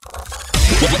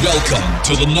Welcome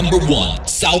to the #1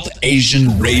 South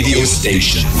Asian radio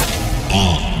station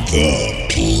on the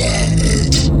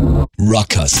planet.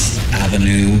 Ruckus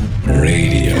Avenue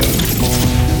Radio.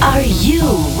 Are you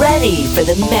ready for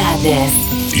the madness?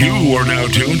 You are now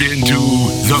tuned into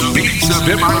the Beats of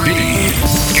MIB.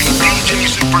 DJ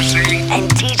Super C and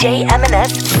DJ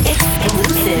M&S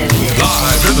exclusive.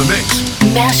 Live in the mix.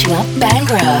 Mash you up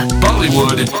Bhangra,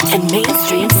 Bollywood, and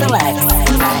mainstream selects.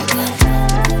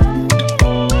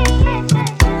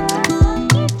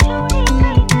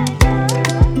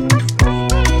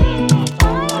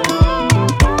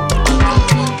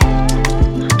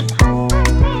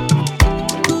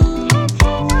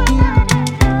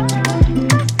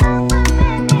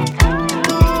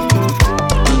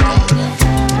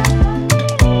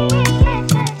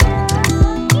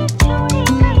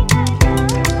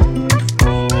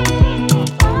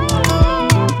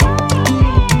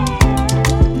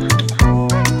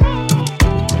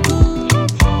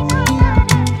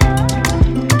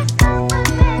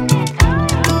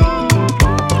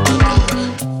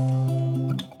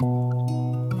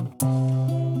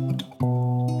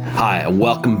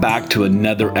 Welcome back to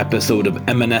another episode of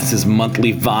M&S's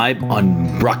Monthly Vibe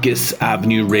on Ruckus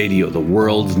Avenue Radio, the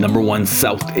world's #1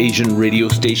 South Asian radio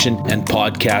station and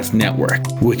podcast network.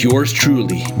 With yours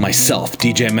truly, myself,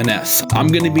 DJ M&S. I'm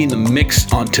going to be in the mix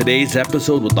on today's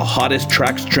episode with the hottest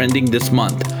tracks trending this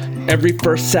month. Every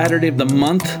first Saturday of the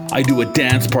month, I do a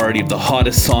dance party of the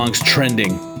hottest songs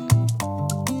trending.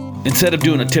 Instead of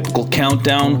doing a typical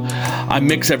countdown, I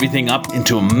mix everything up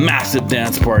into a massive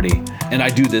dance party. And I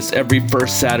do this every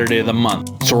first Saturday of the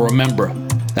month. So remember,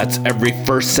 that's every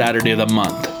first Saturday of the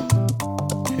month.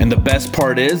 And the best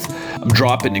part is, I'm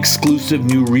dropping exclusive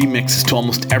new remixes to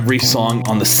almost every song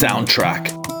on the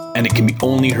soundtrack. And it can be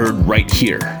only heard right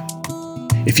here.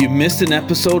 If you missed an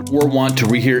episode or want to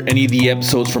rehear any of the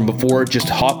episodes from before, just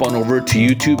hop on over to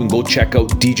YouTube and go check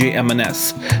out DJ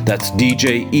M&S. That's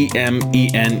DJ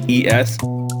EMENES.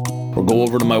 Or go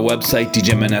over to my website,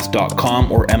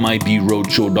 djmns.com or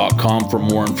mibroadshow.com for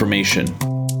more information.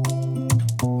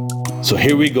 So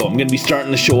here we go. I'm going to be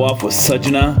starting the show off with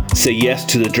Sajna, Say Yes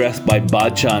to the Dress by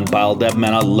Badshah and Baldev.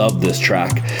 Man, I love this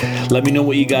track. Let me know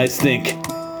what you guys think.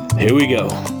 Here we go.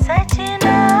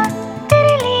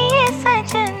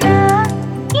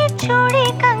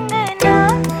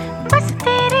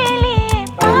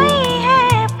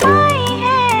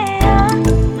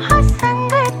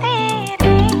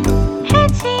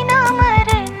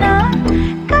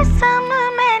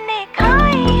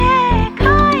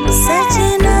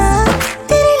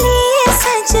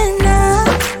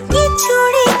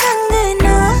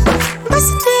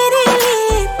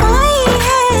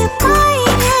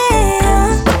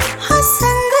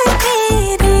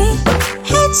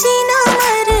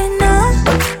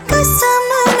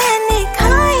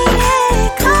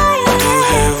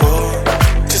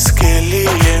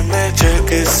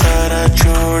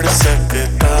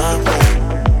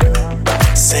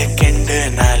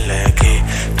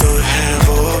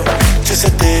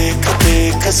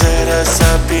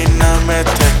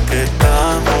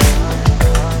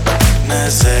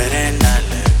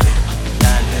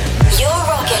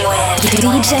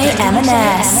 DJ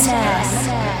M&S.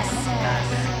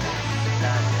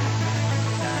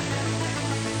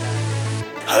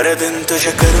 हर दिन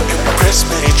तुझे करूँ impress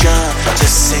मेरी जान,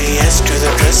 just say yes to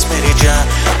the dress मेरी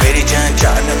जान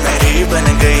जान मेरी बन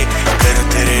गई, करूँ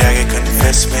तेरे आगे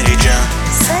confess मेरी जान.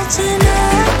 सजना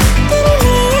तेरे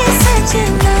लिए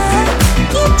सजना,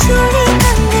 ये चूड़ी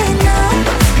कंगना,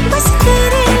 बस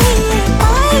तेरे लिए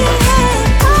पाई है.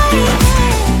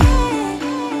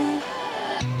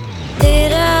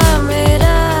 तेरा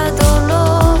मेरा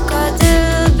दोनों का दिल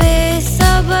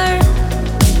बेसबर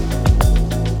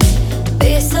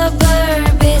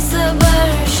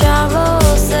शामों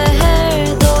सहर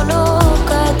दोनों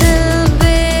का दिल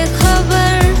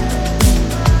बेखबर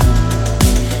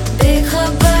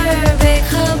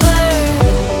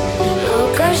हो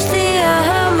कश्ती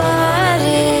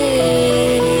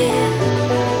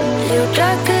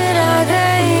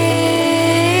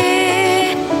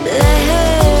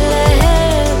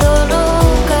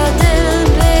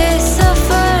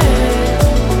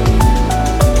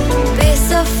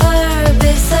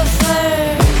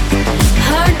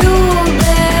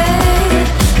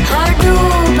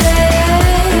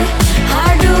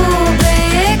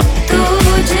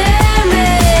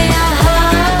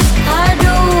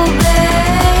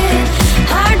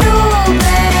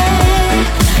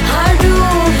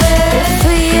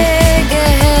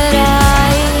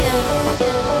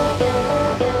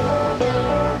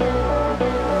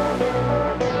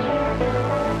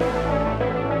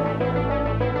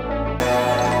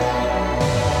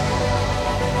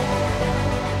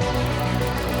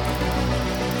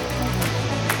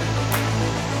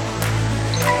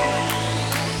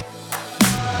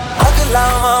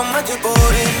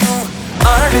मजबूरी नू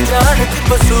आड़ जाड़ दी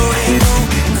बसूरी नू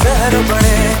जहर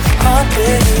बने हाँ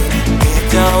तेरी पी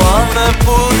जावा मैं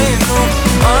पूरी नू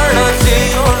आना सी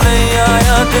ओ नहीं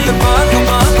आया दिल भाग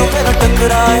भाग मेरा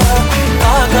टकराया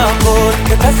धागा बोल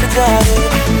के दस जाए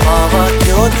मावा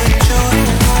क्यों दी चूरी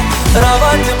नू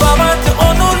रावा च बावा च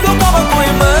ओनू लुकावा कोई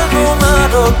मैनू ना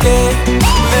रोके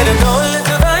मेरे ढोल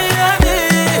जुदाइया दी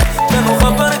मैनू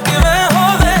खबर किवें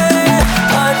होवे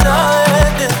आ जाए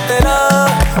दिल तेरा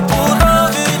पूरा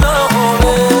भी ना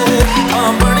होवे हाँ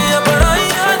बड़िया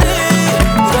बड़ाइया दी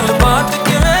गल बात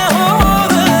किवें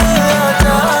होवे आ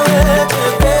जाए दिल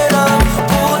तेरा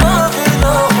पूरा भी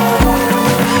ना होवे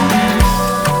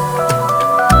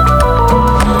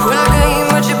भूल गई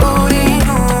मजबूरी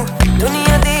नू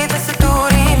दुनिया दी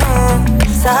दस्तूरी नू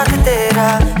साथ तेरा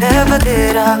है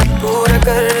बतेरा पूरा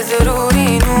कर जरूरी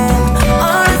नू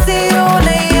आरसी ओ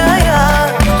नहीं आया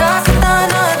रास्ता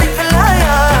ना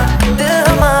दिखलाया दिल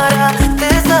हमारा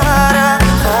दिल सहारा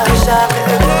ख्वाहिशात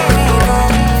अधूरी नू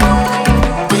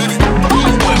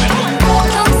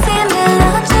तुमसे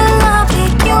मिलना चलना भी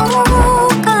क्यों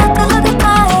गलत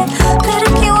लगता है फिर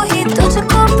क्यों ही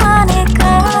तुझको पाने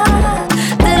का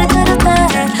दिल करता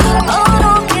है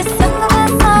औरों के संग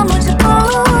वैसा मुझको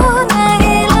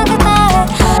नहीं लगता है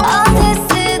आधे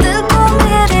से दिल को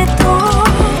मेरे तो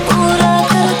पूरा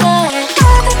करता है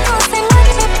आदतों से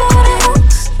मजबूर हूँ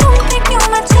तुम पे क्यों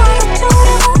मैं चूर चूर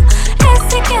हूँ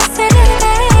ऐसे कैसे ले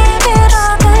गए मेरा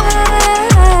दिल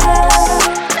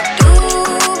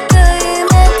डूब गई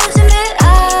मैं तुझ में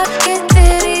आके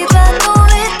तेरी बातों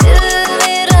में दिल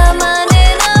मेरा माने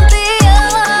ना पिया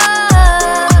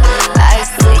I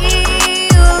see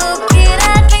you looking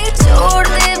at me छोड़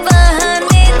दे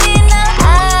बहाने देना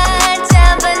आजा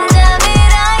बन जा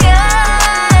मेरा यार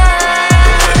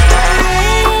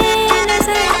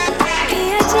नजर भी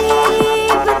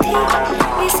अजीब थी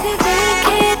इसे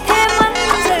देखे थे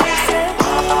मंजर से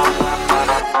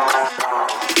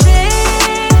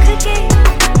देख के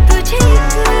तुझे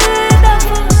एक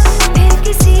दफा फिर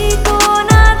किसी को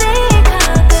ना देखा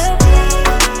कभी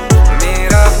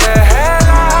मेरा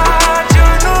पहला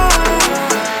जुनू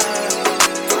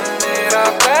मेरा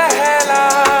पहला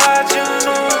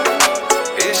जुनू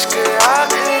इश्क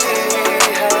आखिरी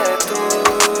है तू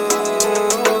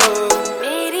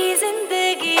मेरी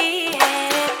जिंदगी है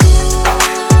तू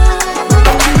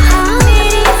हाँ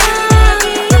मेरी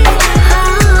जिंदगी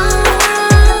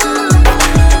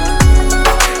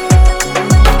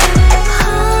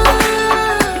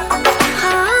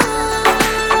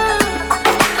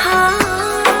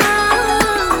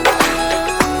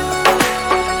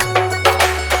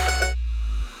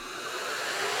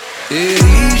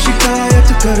तेरी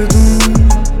शिकायत कर दूं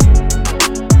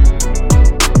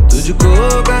तुझको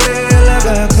गले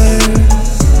लगा कर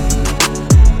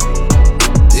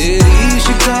तेरी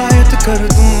शिकायत कर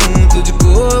दूं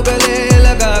तुझको गले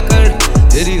लगा कर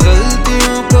तेरी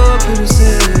गलतियों को फिर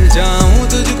से जाऊं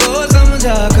तुझको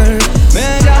समझा कर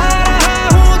मैं जा रहा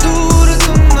हूँ दूर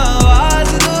तुम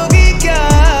आवाज दोगी क्या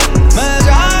मैं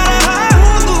जा रहा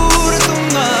हूँ दूर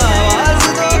तुम आवाज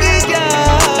दोगी क्या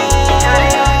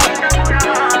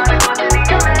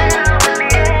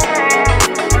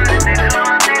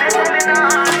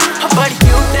बड़ी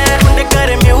क्यूट है मुंडे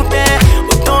कर म्यूट है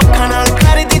उतों अखां नाल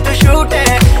करदी तू शूट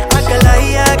है अग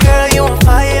लाई आ girl you on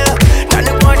fire ton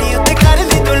body उत्ते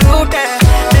करदी तू लूट है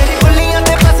तेरी बुल्लियां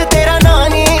ते बस तेरा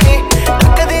नानी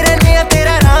तकदे रहने आ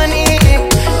तेरा रानी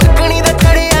तकनी दा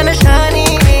चढ़िया निशानी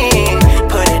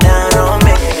put it down on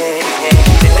me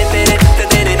दिल तेरे जित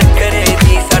तेरे नखरे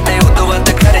दी साडे उदों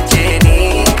वध खर्चे नी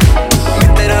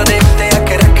मित्तरां दे उत्ते अख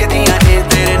रखदियां जे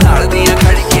तेरे नाल दियां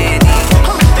खड़के नी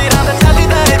तेरा दा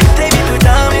ਚੱਲਦਾ ਏ ਜਿੱਥੇ ਵੀ ਤੂੰ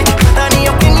ਜਾਵੇਂ ਪਤਾ ਨਹੀਂ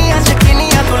ਉਹ ਕਿੰਨੀਆਂ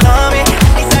ਸ਼ਕੀਨੀਆਂ ਤੂੰ ਲਾਵੇਂ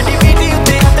ਨੀ ਸਾਡੀ ਬੀਟੀ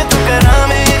ਉੱਤੇ ਹੱਥ ਤੂੰ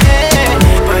ਕਰਾਵੇਂ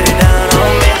put it down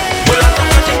on me ਬੁਲਾ ਤੂੰ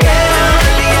ਕੁਝ ਕਹਿਣਾ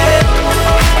ਬੱਲੀਏ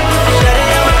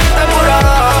ਸ਼ਰਿਆ ਮੈਂ ਤਾਂ ਬੁਰਾ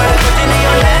ਹਾਲ ਕੁਝ ਨਹੀਂ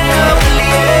ਹੋ ਲੈਣਾ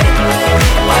ਬੱਲੀਏ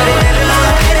ਮਾਰੇ ਦਿਲ ਨਾਲ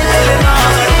ਤੇਰੇ ਦਿਲ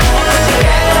ਨਾਲ ਕੁਝ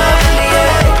ਕਹਿਣਾ ਬੱਲੀਏ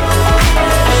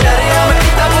ਸ਼ਰਿਆ ਮੈਂ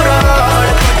ਤਾਂ ਬੁਰਾ ਹਾਲ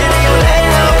ਕੁਝ ਨਹੀਂ ਹੋ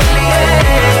ਲੈਣਾ ਬੱਲੀਏ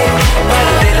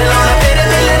ਮਾਰੇ ਦਿਲ ਨਾਲ ਤੇਰੇ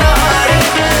ਦਿਲ ਨਾਲ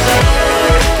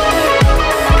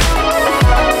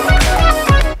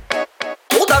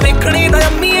ਉਹਦਾ ਵੇਖਣੇ ਦਾ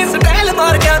ਅੰਮੀਏ ਸਟਾਈਲ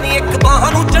ਮਾਰ ਗਿਆ ਨੀ ਇੱਕ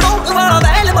ਬਾਹਾਂ ਨੂੰ ਚੜਾਉਣ ਵਾਲਾ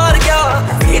ਵੈਲ ਮਾਰ ਗਿਆ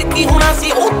ਫਿਰ ਕੀ ਹੋਣਾ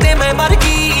ਸੀ ਉੱਤੇ ਮੈਂ ਮਰ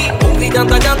ਗਈ ਉਹ ਵੀ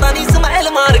ਜਾਂਦਾ ਜਾਂਦਾ ਨੀ ਸਮੈਲ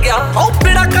ਮਾਰ ਗਿਆ ਉਹ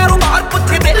ਬੇੜਾ ਕਾਰੋਬਾਰ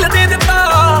ਪੁੱਛੇ ਦਿਲ ਦੇ ਦਿੱਤਾ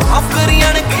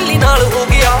ਆਫਰੀਆਂ ਨੇ ਕਿੱਲੀ ਨਾਲ ਹੋ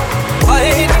ਗਿਆ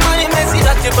ਹਾਏ ਨੀ ਮੈਂ ਸੀ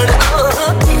ਰੱਜ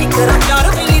ਬਣਨਾ ਕੀ ਕਰਾਂ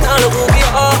ਯਾਰ ਮੇਰੀ ਨਾਲ ਹੋ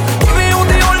ਗਿਆ ਕਿਵੇਂ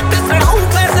ਉਹਦੇ ਉਲਟ ਸੁਣਾਉ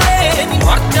ਫੈਸਲੇ ਨੀ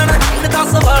ਮਰ ਜਾਣਾ ਜਿੰਨ ਦਾ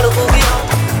ਸਵਾਲ ਹੋ ਗਿਆ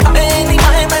ਹਾਏ ਨੀ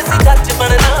ਮੈਂ ਸੀ ਜੱਜ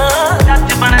ਬਣਨਾ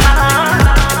ਜੱਜ ਬਣਨਾ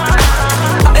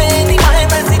ਹਾਏ ਨੀ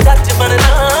ਮੈਂ ਸੀ ਜੱਜ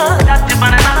ਬਣਨਾ ਜੱਜ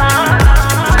ਬਣਨਾ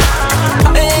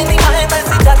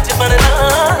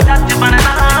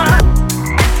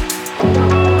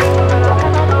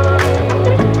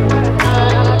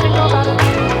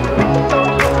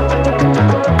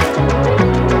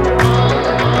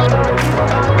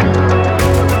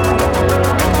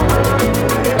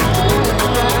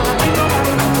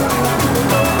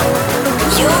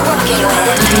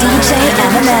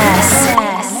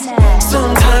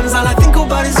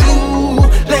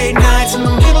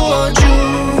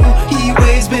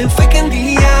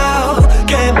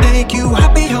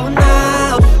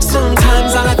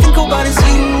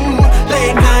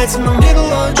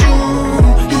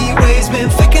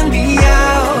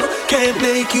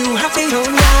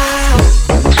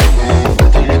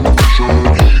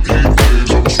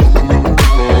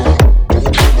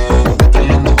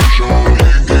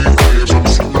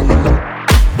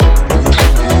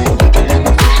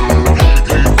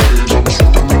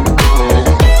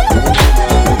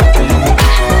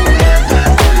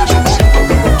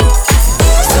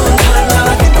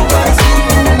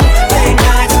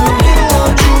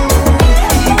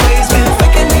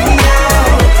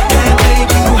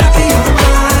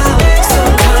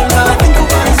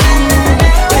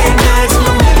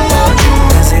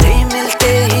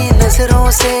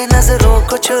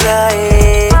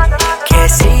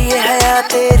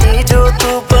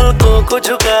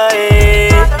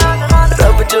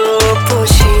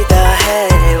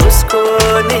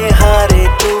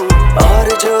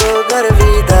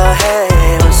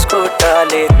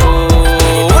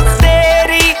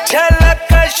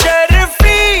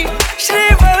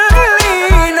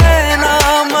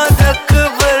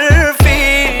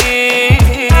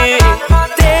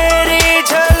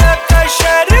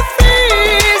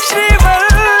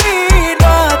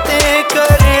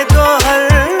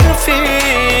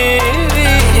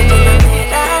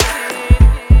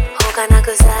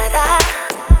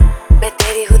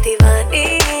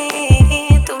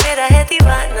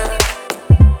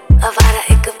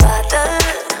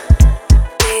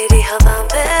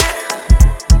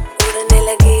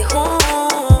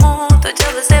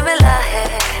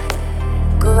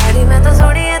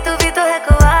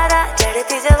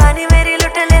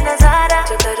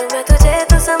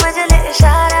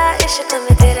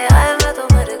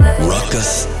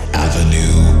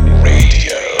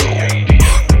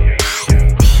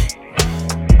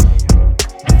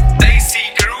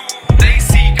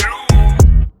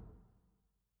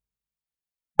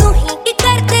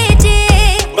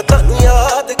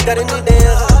करनी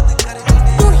दिया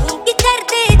तू ही की कर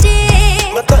दे जे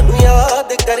मैं तानू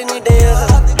याद करनी दिया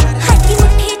हड्डी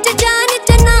मुट्ठी च जान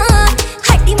जना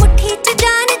हड्डी मुट्ठी च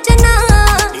जान जना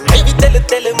मैं भी दिल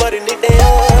दिल मरनी दिया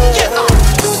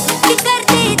तू ही कर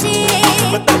दे जे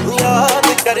मैं तानू याद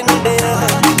करनी दिया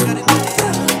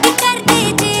की कर दे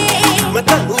जे मैं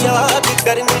तानू याद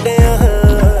करनी दिया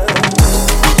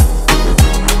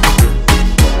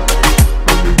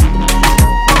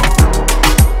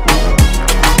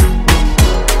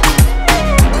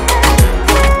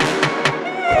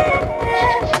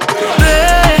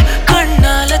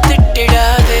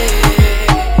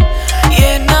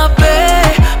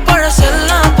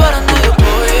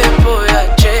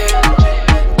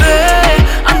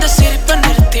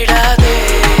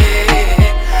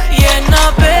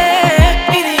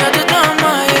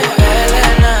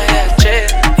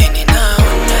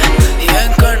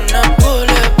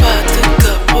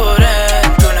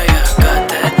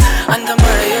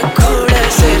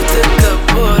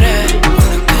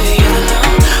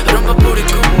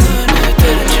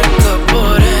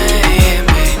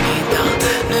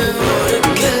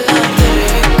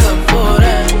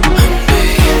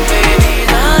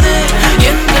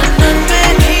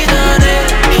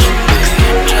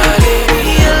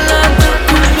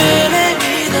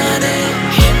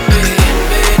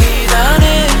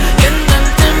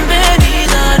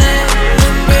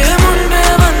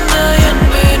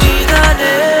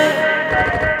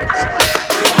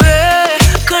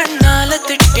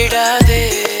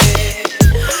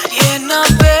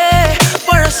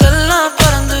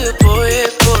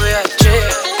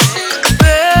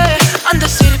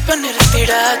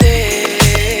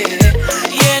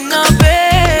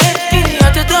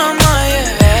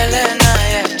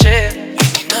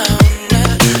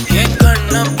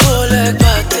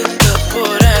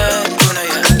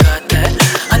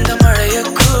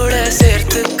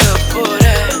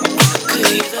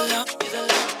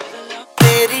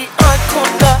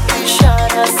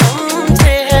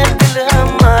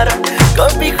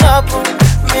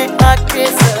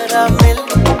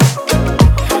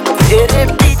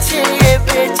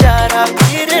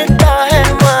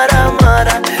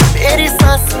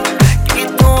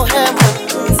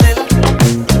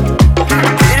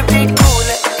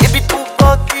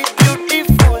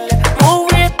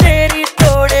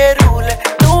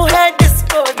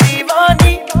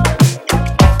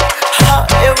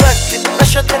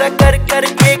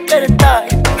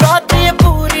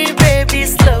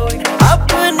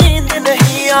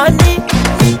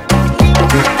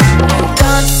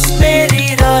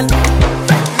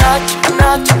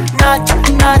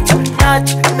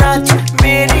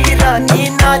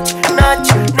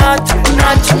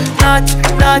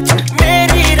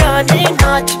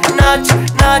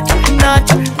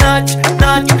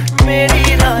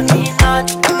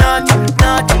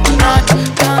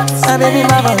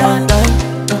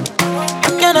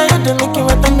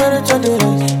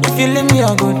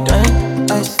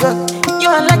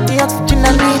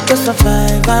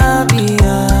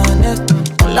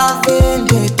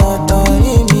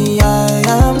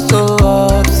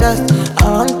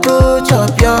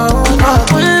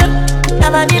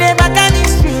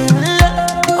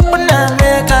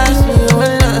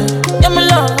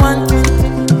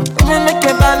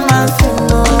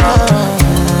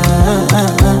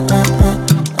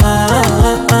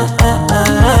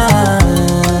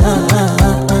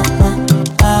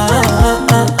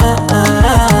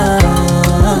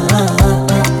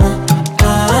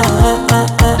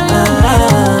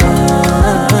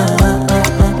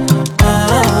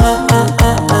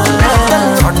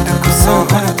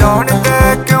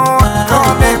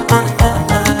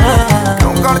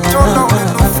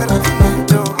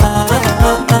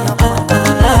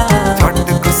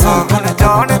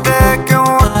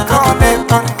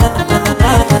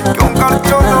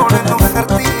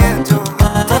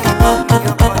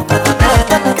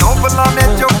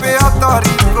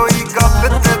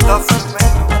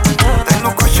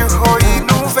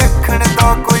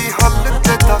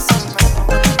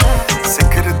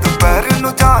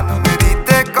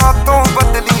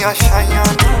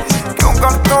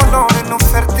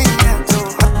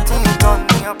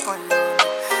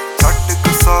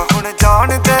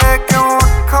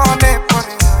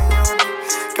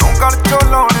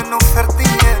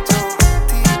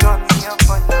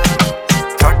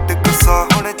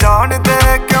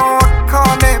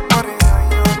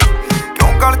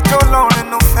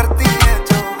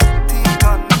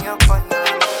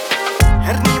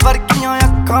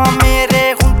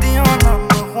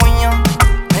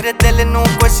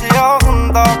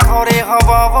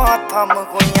थम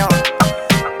होइयां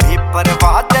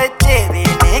बेपरवाह दे चेहरे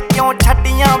ने क्यों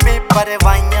छड्डियां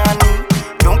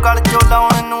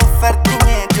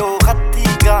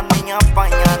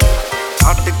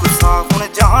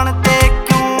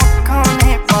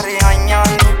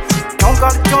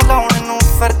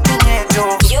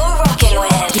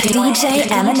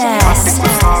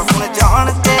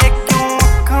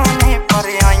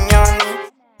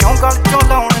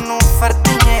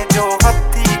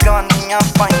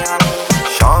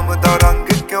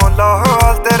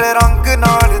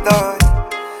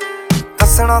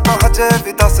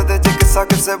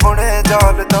ਕਿਸੇ ਬੁਣੇ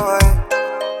ਜਾਲ ਦਾ ਏ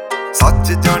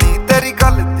ਸੱਚ ਜਾਣੀ ਤੇਰੀ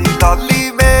ਗੱਲ ਦੀ ਲਾਲੀ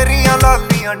ਮੇਰੀਆਂ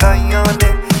ਲਾਲੀਆਂ ਡਾਈਆਂ ਨੇ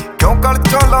ਕਿਉਂ ਗਲ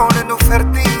ਚੋਂ ਲਾਉਣ ਨੂੰ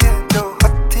ਫਿਰਦੀ ਏ ਜੋ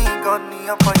ਹੱਥੀਂ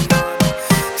ਗਾਨੀਆਂ ਪਾਈਆਂ ਨੇ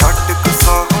ਛੱਡ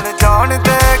ਗੁੱਸਾ ਹੁਣ ਜਾਣ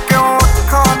ਦੇ ਕਿਉਂ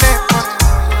ਅੱਖਾਂ ਨੇ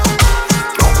ਭਰੀਆਂ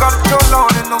ਕਿਉਂ ਗਲ ਚੋਂ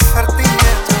ਲਾਉਣ ਨੂੰ ਫਿਰਦੀ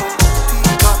ਏ ਜੋ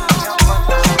ਹੱਥੀਂ ਗਾਨੀਆਂ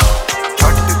ਪਾਈਆਂ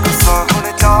ਛੱਡ ਗੁੱਸਾ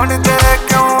ਹੁਣ ਜਾਣ ਦੇ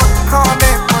ਕਿਉਂ ਅੱਖਾਂ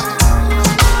ਨੇ ਭਰੀਆਂ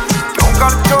ਕਿਉਂ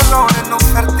ਗਲ ਚੋਂ ਲਾਉਣ ਨੂੰ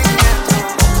ਫਿਰਦੀ ਏ ਜੋ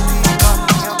ਹੱਥੀਂ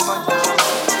ਗਾਨੀਆਂ ਪਾਈਆਂ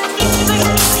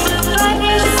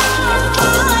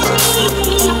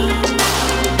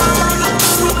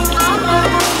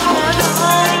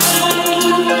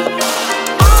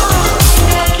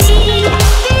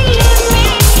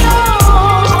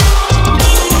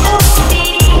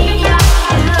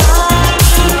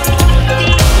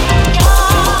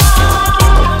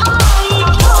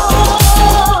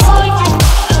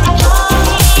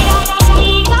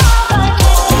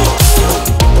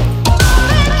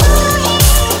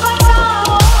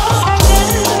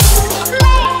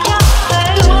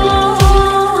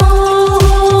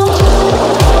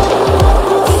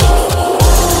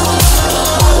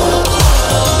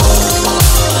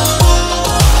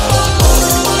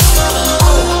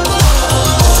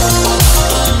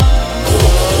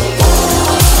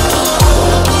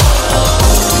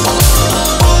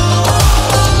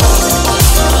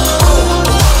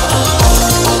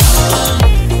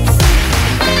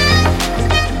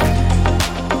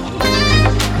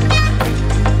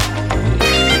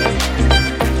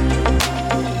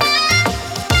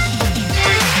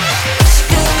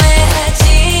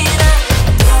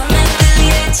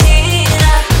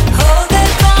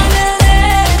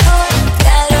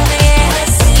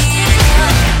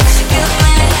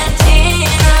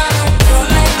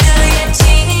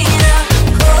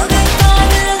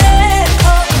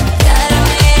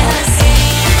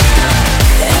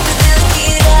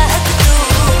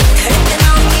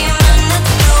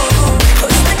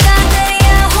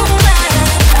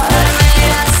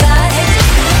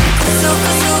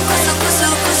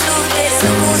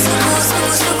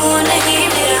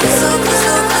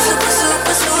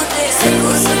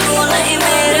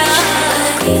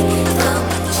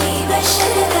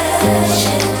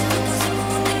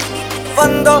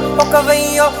Quando poca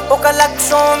veio, poca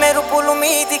laxo meru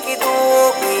pulumiti ki tu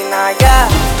kinaya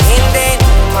inde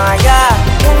maya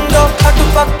mundo atu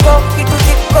pakko kitu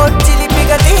dikko chili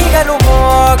pigadiga lumo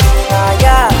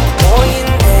kinaya o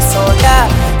inde soda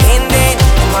inde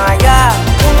maya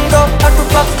mundo atu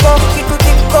pakko kitu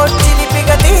dikko chili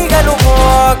pigadiga lumo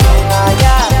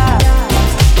kinaya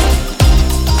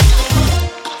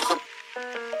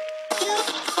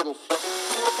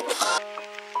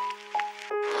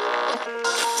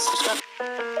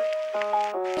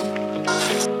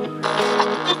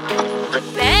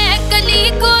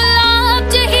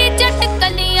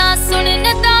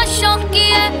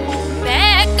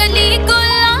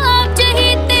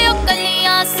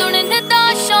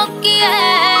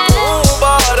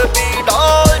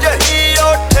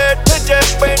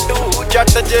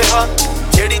ਜੱਟ ਜਿਹਾ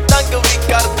ਜਿਹੜੀ ਤੰਗ ਵੀ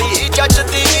ਕਰਦੀ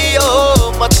ਜੱਜਦੀ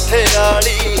ਓ ਮੱਥੇ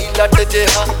ਵਾਲੀ ਲੱਟ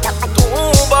ਜਿਹਾ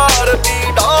ਤੂੰ ਬਾਹਰ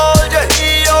ਵੀ ਡਾਲ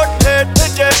ਜਹੀ ਓ ਠੇਠ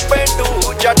ਜੇ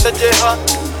ਪੈਂਡੂ ਜੱਟ ਜਿਹਾ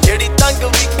ਜਿਹੜੀ ਤੰਗ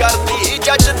ਵੀ ਕਰਦੀ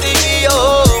ਜੱਜਦੀ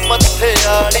ਓ ਮੱਥੇ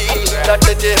ਵਾਲੀ ਲੱਟ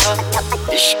ਜਿਹਾ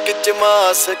ਇਸ਼ਕ ਚ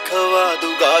ਮਾਸ ਖਵਾ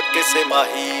ਦੂਗਾ ਕਿਸੇ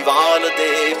ਮਾਹੀਵਾਲ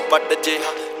ਦੇ ਪੱਟ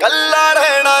ਜਿਹਾ ਕੱਲਾ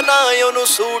ਰਹਿਣਾ ਨਾ ਉਹਨੂੰ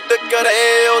ਸੂਟ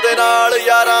ਕਰੇ ਉਹਦੇ ਨਾਲ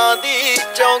ਯਾਰਾਂ ਦੀ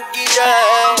ਚੌਂਕੀ ਜੈ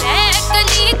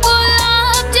ਕਲੀ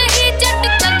ਗੁਲਾਬ ਜਿਹੀ ਜੱਟ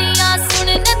ਕਲੀਆਂ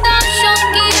ਸੁਣਨ ਦਾ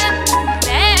ਸ਼ੌਕੀ ਹੈ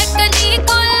ਮੈਂ ਕਲੀ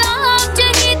ਗੁਲਾਬ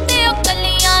ਜਿਹੀ ਤੇ ਉਹ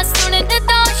ਕਲੀਆਂ ਸੁਣਨ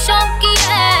ਦਾ ਸ਼ੌਕੀ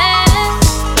ਹੈ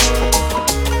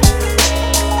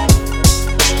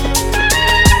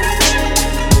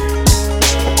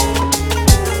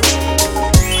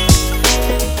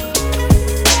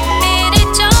ਮੇਰੇ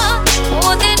ਚਾਹ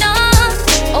ਉਹਦੇ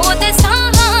ਨਾਲ ਉਹਦੇ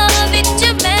ਸਾਹਾਂ ਵਿੱਚ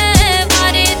ਮੈਂ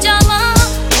ਵਾਰੇ ਜਾਵਾਂ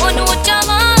ਉਹਨੂੰ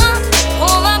ਚਾਵਾਂ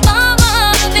ਹੋਵਾਂ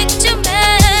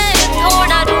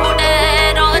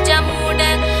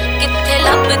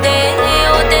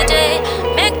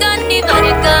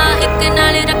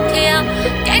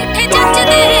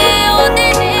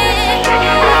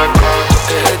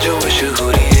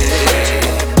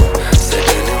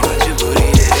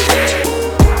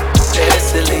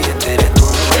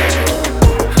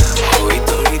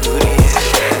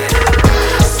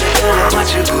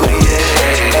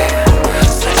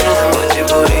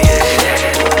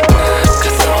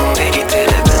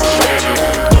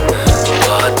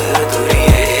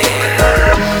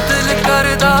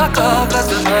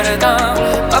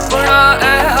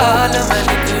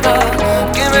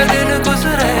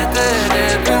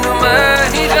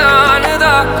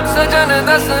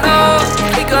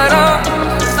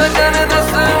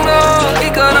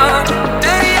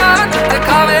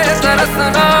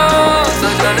दसना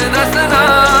सजन दसना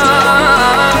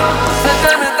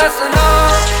सजन दसना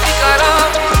की करा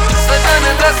सजन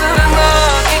दसना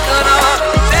की करा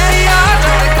तेरी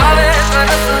आदत खावे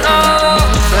तरसना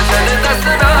सजन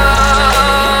दसना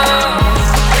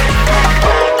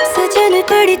सजन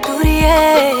बड़ी दूरी है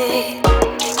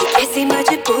कैसी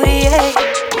मजबूरी है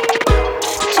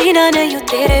जीना नहीं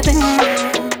तेरे बिन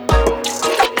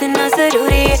इतना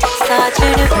जरूरी है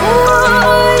साजन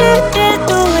बोल के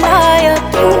तू लाया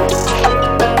क्यों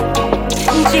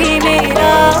जी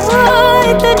मेरा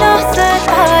इतना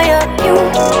सताया क्यों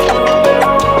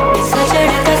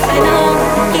सजन दसना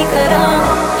की करा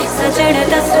सजन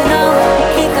दसना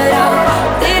की करा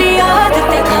तेरी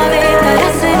आदत खावे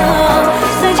तरसना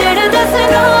सजन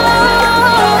दसना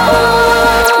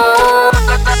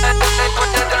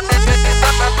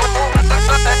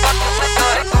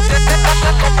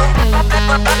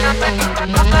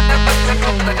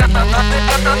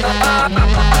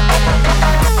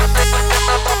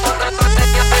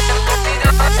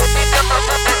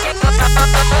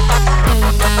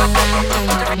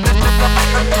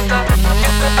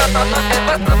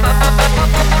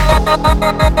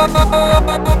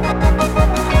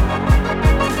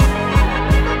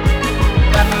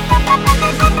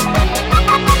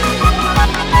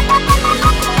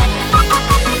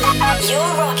You're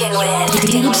rocking with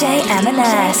DJ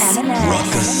M&S.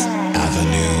 Ruckus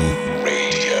Avenue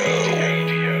Radio.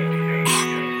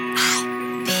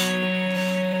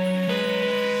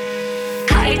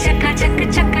 हाय चक्का चक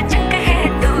चक चक है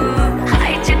तू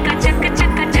हाय चक्का चक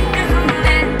चक चक हूँ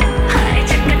मैं हाय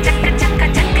चक्का चक चक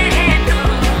चक है तू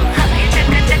हाय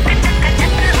चक्का चक चक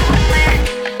चक हूँ मैं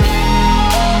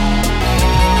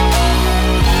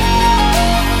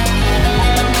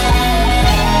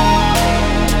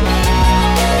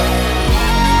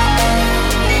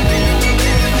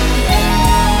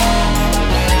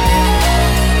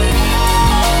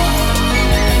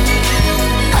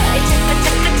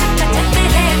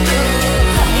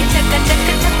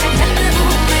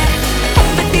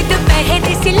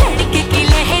लड़के की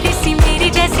लहर सी मेरी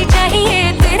जैसी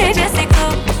चाहिए तेरे जैसे को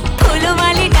फूलों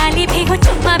वाली डाली भी हो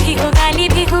चुम्मा भी हो गाली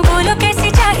भी हो बोलो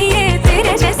कैसी चाहिए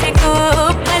तेरे जैसे को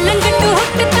पलंग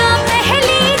टूटता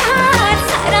पहली रात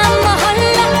सारा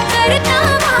मोहल्ला करता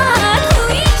बात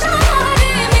हुई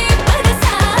चारे में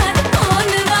बरसात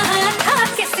कौन वहाँ था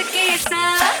किसके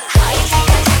साथ हाय चक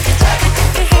चक चक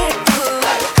चक है तू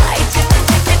हाय चक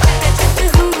चक चक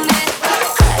चक हूँ मैं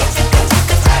हाय चक चक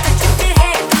चक चक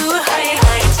है तू हाय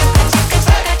हाय चक चक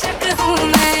चक चक हूँ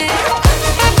मैं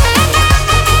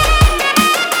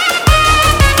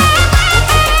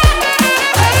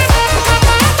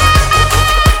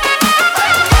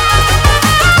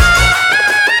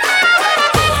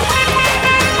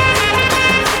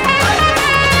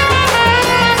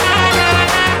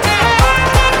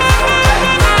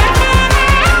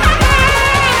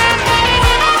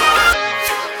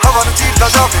ਹਵਾ ਨੂੰ ਚੀਰਦਾ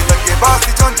ਜਾਵੇ ਲੱਗੇ ਬਾਸ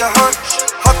ਦੀ ਜੁੰਝ ਹੋਏ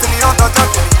ਹੱਥ ਨਹੀਂ ਆਉਂਦਾ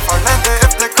ਜੱਟ ਨਹੀਂ ਫੜ ਲੈਂਦੇ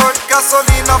if they could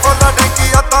ਗੈਸੋਲੀਨਾ ਫੁੱਲਾ ਡੈਂਕੀ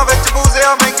ਹੱਥਾਂ ਵਿੱਚ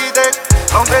ਬੂਜ਼ਿਆ ਮਹਿੰਗੀ ਦੇ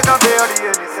ਆਉਂਦੇ ਜਾਂਦੇ ਅੜੀਏ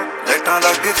ਨਹੀਂ ਸੇ ਲਾਈਟਾਂ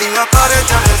ਲੱਗਦੀਆਂ ਤਾਰੇ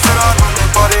ਚੜੇ ਸਰਾਂ ਨੂੰ ਨੇ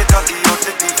ਪਰੇ ਜਾਂਦੀ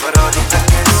ਉੱਠਦੀ ਫਰਾਰੀ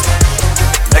ਲੱਗੇ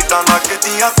ਲਾਈਟਾਂ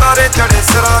ਲੱਗਦੀਆਂ ਤਾਰੇ ਚੜੇ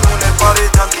ਸਰਾਂ ਨੂੰ ਨੇ ਪਰੇ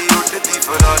ਜਾਂਦੀ ਉੱਠਦੀ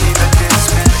ਫਰਾਰੀ ਲੱਗੇ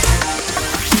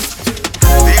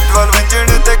V12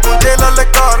 ਇੰਜਣ ਤੇ ਗੁੰਜੇ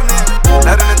ਲਲਕਾਰ ਨੇ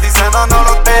ਲਰਨ ਦੀ ਸੈਨਾ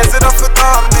ਨਾਲੋਂ ਤੇਜ਼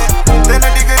ਰਫ਼ਤਾਰ ਨੇ 3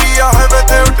 ਡਿਗਰੀ ਆ ਹਵੇ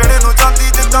ਤੇ ਉੱਡਣੇ ਨੂੰ ਜਾਂਦੀ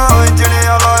ਜਿੱਦਾਂ ਇੰਜਣ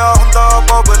ਆ ਲਾਇਆ ਹੁੰਦਾ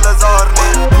ਬਬਲ ਹਜ਼ਾਰ ਨੇ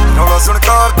ਰੌਲਾ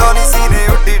ਸੁਣਕਾਰਦਾ ਨਹੀਂ ਸੀਨੇ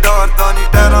ਉੱਡੀ ਡਾਰਦਾ ਨਹੀਂ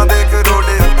ਟਾਇਰਾਂ ਦੇ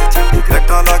ਕਰੋੜੇ ਉੱਤੇ ਛੱਡੀ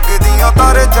ਘਟਾਂ ਲੱਗਦੀਆਂ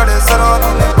ਤਾਰੇ ਚੜੇ ਸਰਾਂ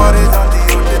ਨੂੰ ਨੇ ਪਾਰੇ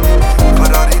ਜਾਂਦੀ ਉੱਡਦੀ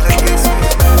ਫਰਾਰੀ ਲੱਗੇ ਸਵੇ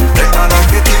ਘਟਾਂ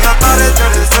ਲੱਗਦੀਆਂ ਤਾਰੇ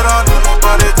ਚੜੇ ਸਰਾਂ ਨੂੰ ਨੇ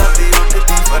ਪਾਰੇ ਜਾਂਦੀ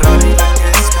ਉੱਡਦੀ ਫਰਾਰੀ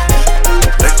ਲੱਗੇ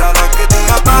ਸਵੇ ਘਟਾਂ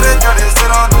ਲੱਗਦੀਆਂ ਤਾਰੇ ਚੜੇ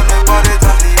ਸਰਾਂ ਨੂੰ ਨੇ ਪਾਰੇ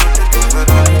ਜਾਂਦੀ ਉੱਡਦੀ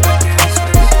ਫਰਾਰੀ ਲੱਗੇ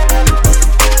ਸਵੇ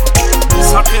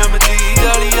ਸਾਠਿਆਂ ਮਜੀ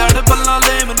ਵਾਲੀ ਅੜ ਬੱਲਾਂ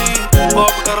ਲੇਮਨੀ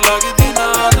ਪੌਪ ਕਰ ਲੱਗਦੀ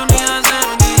ਨਾ ਦੁਨੀਆ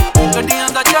ਜ਼ਮਨੀ ਗੱਡੀਆਂ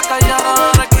ਦਾ ਚੱਕਾ ਯਾਰਾਂ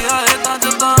ਰੱਖਿਆ ਏ ਤਾਂ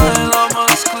ਜਦਾਂ ਲਾਮਾ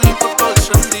ਸਕਲੀ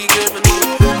ਪ੍ਰੋਪਲਸ਼ਨ ਦੀ ਗੇਮ ਨੀ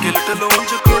ਗਿਲਟ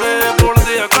ਲੋਂਜ ਕੁੜੇ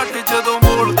ਬੋਲਦੇ ਆ ਘੱਟ ਜਦੋਂ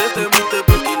ਬੋਲਦੇ ਤੇ ਮੂੰਹ ਤੇ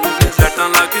ਬੱਗੀ ਲੱਗੇ ਸੈਟਾਂ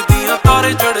ਲੱਗਦੀਆਂ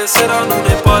ਤਾਰੇ ਚੜੇ ਸਿਰਾਂ ਨੂੰ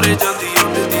ਨੇ ਪਾਰੇ ਜਾਂਦੀ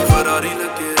ਉੱਡਦੀ ਫਰਾਰੀ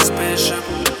ਲੱਗੇ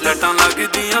ਸਪੇਸਸ਼ਿਪ ਲੈਟਾਂ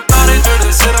ਲੱਗਦੀਆਂ ਤਾਰੇ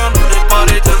ਚੜੇ ਸਿਰਾਂ ਨੂੰ ਨੇ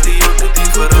ਪਾਰੇ ਜਾਂਦੀ ਉੱਡਦੀ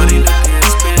ਫਰਾਰੀ ਲੱਗੇ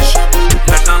ਸਪੇਸਸ਼ਿਪ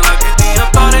ਲੈਟਾਂ ਲੱਗਦੀਆਂ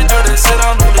ਤਾਰੇ ਚੜੇ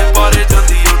ਸਿਰਾਂ ਨੂੰ ਨੇ ਪਾਰੇ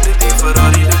ਜਾਂਦੀ ਉੱਡਦੀ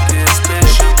ਫਰਾਰੀ ਲੱਗੇ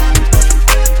ਸਪੇਸਸ਼ਿਪ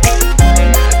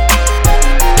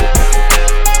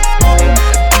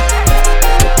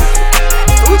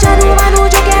तू जानू मानू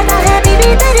जो कहता है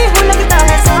बीवी तेरी हूँ लगता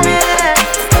है सामे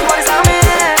और सामे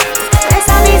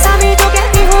ऐसा भी सामी जो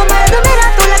कहती हूँ मर्द मेरा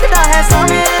तो लगता है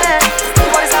सामे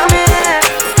और सामे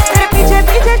तेरे पीछे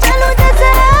पीछे चलूं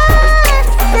जैसे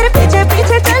तेरे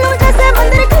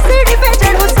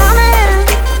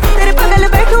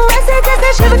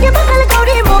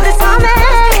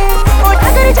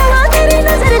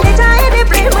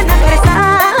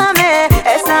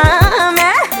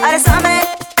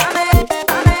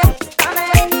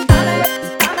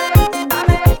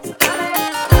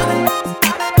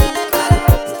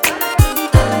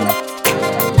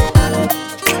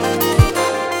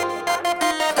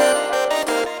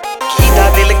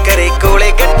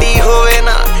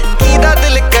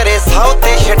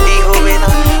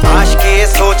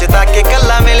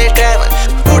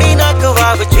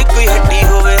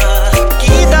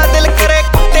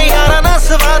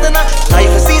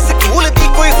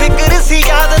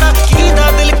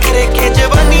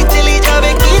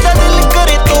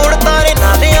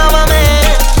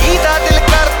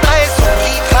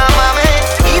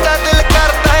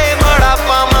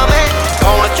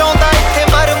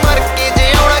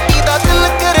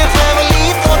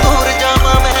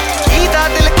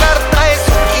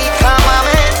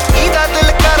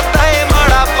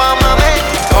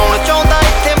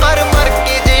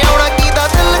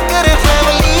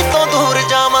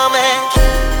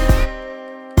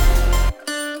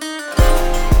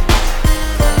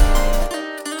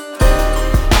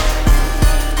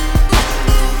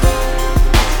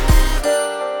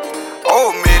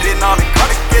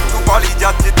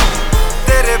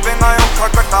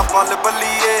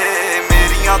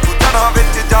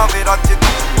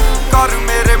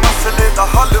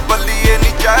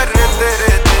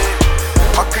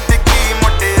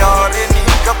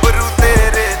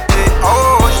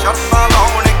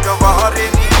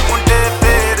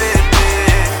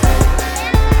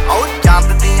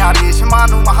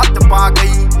ਨੂੰ ਹੱਥ ਪਾ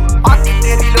ਗਈ ਅੱਖ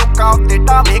ਤੇਰੀ ਲੋਕਾਂ ਉੱਤੇ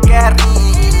ਢਾਵੇ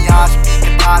ਕਹਿਰੀ ਆਸ਼ਕੀ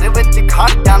ਕਤਾਰ ਵਿੱਚ ਖੜ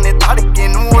ਜਾਂਦੇ ਧੜਕੇ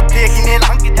ਨੂੰ ਉੱਥੇ ਹੀ ਨੇ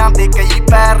ਲੰਘ ਜਾਂਦੇ ਕਈ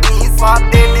ਪੈਰ ਨੀ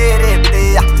ਸਾਡੇ ਡੇਰੇ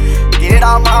ਤੇ ਆ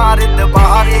ਕਿਹੜਾ ਮਾਰ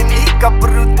ਦਬਾਰੇ ਨੀ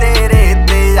ਗੱਭਰੂ ਤੇਰੇ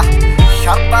ਤੇ ਆ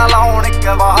ਸ਼ਰਤਾਂ ਲਾਉਣ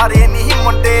ਕਵਾਰੇ ਨੀ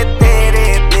ਮੁੰਡੇ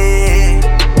ਤੇਰੇ ਤੇ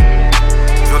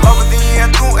ਜੋ ਲੱਭਦੀ ਐ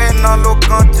ਤੂੰ ਇਹਨਾਂ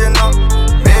ਲੋਕਾਂ ਚ ਨਾ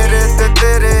ਮੇਰੇ ਤੇ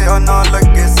ਤੇਰੇ ਆ ਨਾ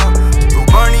ਲੱਗੇ ਸਾ ਤੂੰ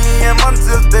ਬਣੀ ਐ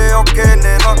ਮੰਜ਼ਿਲ ਤੇ ਔਖੇ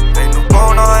ਨੇ ਰਾ ਤੈਨੂੰ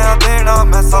ਪਾਉਣਾ ਆ ਦੇਣਾ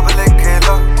ਮੈਂ ਸਭ ਲਿਖੇ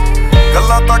ਲਾ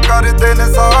ਗੱਲਾਂ ਤਾਂ ਕਰਦੇ ਨੇ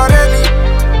ਸਾਰੇ ਨੀ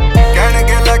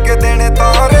ਕਹਿਣਗੇ ਲੈ ਕੇ ਦੇਣੇ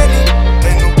ਤਾਰੇ ਨੀ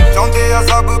ਤੈਨੂੰ ਚਾਹੁੰਦੇ ਆ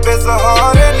ਸਭ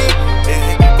ਬੇਸਹਾਰੇ ਨੀ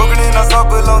ਇਹ ਬੁਗਣੇ ਨਾ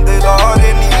ਸਭ ਲਾਉਂਦੇ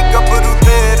ਲਾਰੇ ਨੀ ਗੱਭਰੂ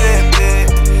ਤੇਰੇ ਤੇ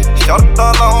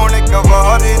ਸ਼ਰਤਾਂ ਲਾਉਣ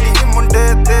ਕਵਾਰੇ ਨੀ ਮੁੰਡੇ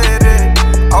ਤੇਰੇ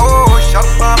ਓ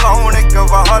ਸ਼ਰਤਾਂ ਲਾਉਣ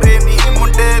ਕਵਾਰੇ ਨੀ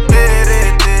ਮੁੰਡੇ ਤੇਰੇ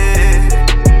ਤੇ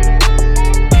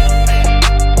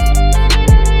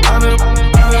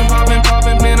I've been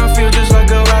poppin', man, I feel just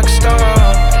like a rock star.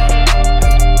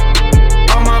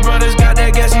 All my brothers got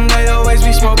that gas and they always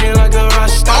be smoking like a rock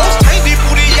star. ਦੀ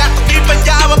ਪੂਰੀ ਯੱਤ ਦੀ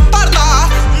ਪੰਜਾਬ ਭਰਦਾ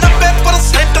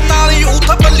 90% ਨਾਲ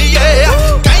ਯੂਥ ਬੱਲੀਏ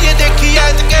ਕਾਇਏ ਦੇਖੀ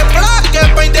ਐਤ ਕੇ ਫੜਾ ਕੇ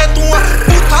ਪੈਂਦੇ ਤੂੰ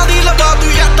ਬੂਥਾਂ ਦੀ ਲਵਾ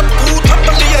ਦੂ ਯੱਟ ਬੂਥ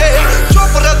ਬੱਲੀਏ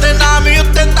ਚੋਪਰ ਦੇ ਨਾਮ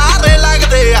ਉੱਤੇ ਤਾਰੇ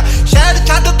ਲੱਗਦੇ ਆ ਸ਼ਹਿਰ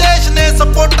ਛੱਡ ਦੇਸ਼ ਨੇ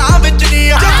ਸਪੋਰਟਾਂ ਵਿੱਚ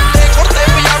ਨਹੀਂ ਆ ਤੇ ਕੁੜਤੇ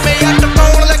ਪਜਾਮੇ ਯੱਟ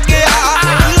ਪਾਉਣ ਲੱਗਿਆ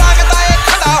ਲੱਗਦਾ ਏ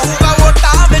ਖੜਾ ਹੋਊਗਾ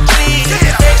ਵੋਟਾਂ ਵਿੱਚ ਨਹੀਂ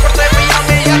ਤੇ ਕੁੜਤੇ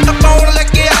ਪਜਾਮੇ ਯੱਟ ਪਾਉਣ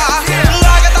ਲੱਗਿਆ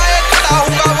ਲੱਗਦਾ ਏ ਖੜਾ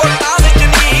ਹੋਊਗਾ ਵੋਟਾਂ ਵਿੱਚ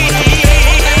ਨਹੀਂ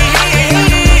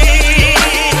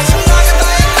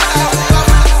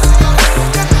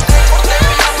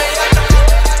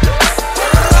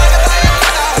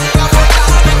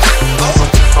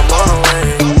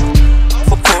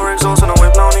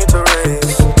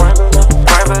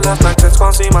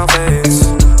Can't see my face.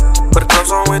 Put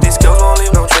gloves on with these skills, won't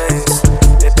leave no trace.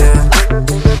 Yeah.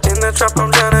 In the trap,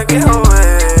 I'm tryna get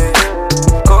away.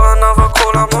 Going off a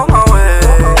cool, I'm on my way.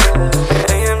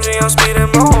 AMG, I'm speeding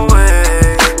my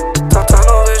way.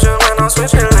 Tunnel vision when I'm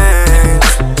switching lanes.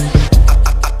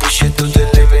 I push it to the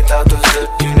limit out of the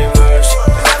universe.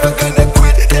 Never gonna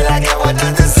quit till I get what I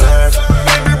deserve.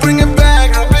 Baby, bring it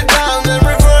back, drop it down and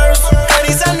reverse.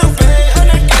 Eddie's a new pay,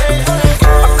 100K.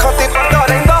 ਅੱਖਾਂ ਤੇ ਪਰਦਾ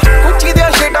ਰਹਿੰਦਾ ਕੁੱਚੀ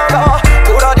ਦੀਆਂ ਸ਼ੇਡਾਂ ਦਾ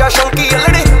ਥੋੜਾ ਜਿਹਾ ਸ਼ੌਂਕੀ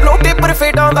ਅਲੜੇ ਲੋਟੇ ਪਰ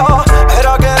ਫੇਡਾਂ ਦਾ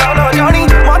ਹੈਰਾ ਗਹਿਰਾ ਨਾ ਜਾਣੀ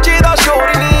ਮਾਝੇ ਦਾ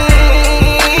ਸ਼ੋਰ ਨੀ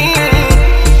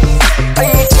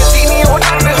ਐਨੀ ਛੇਤੀ ਨੀ ਉਹ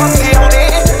ਡੰਡ ਹੱਥੇ ਆਉਂਦੇ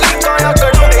ਲੀਕਾਂ ਆ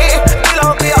ਕਢਾਉਂਦੇ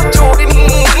ਦਿਲਾਂ ਤੇ ਆ ਜੋੜ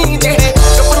ਨੀ ਜਿਹੜੇ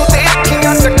ਗੱਭਰੂ ਤੇ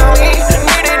ਅੱਖੀਆਂ ਕਟਾਵੇਂ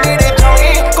ਨੇੜੇ ਨੇੜੇ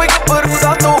ਜਾਵੇਂ ਕੋਈ ਗੱਭਰੂ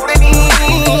ਦਾ ਤੋੜ ਨੀ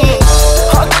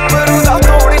ਹਾਂ ਗੱਭਰੂ ਦਾ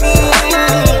ਤੋੜ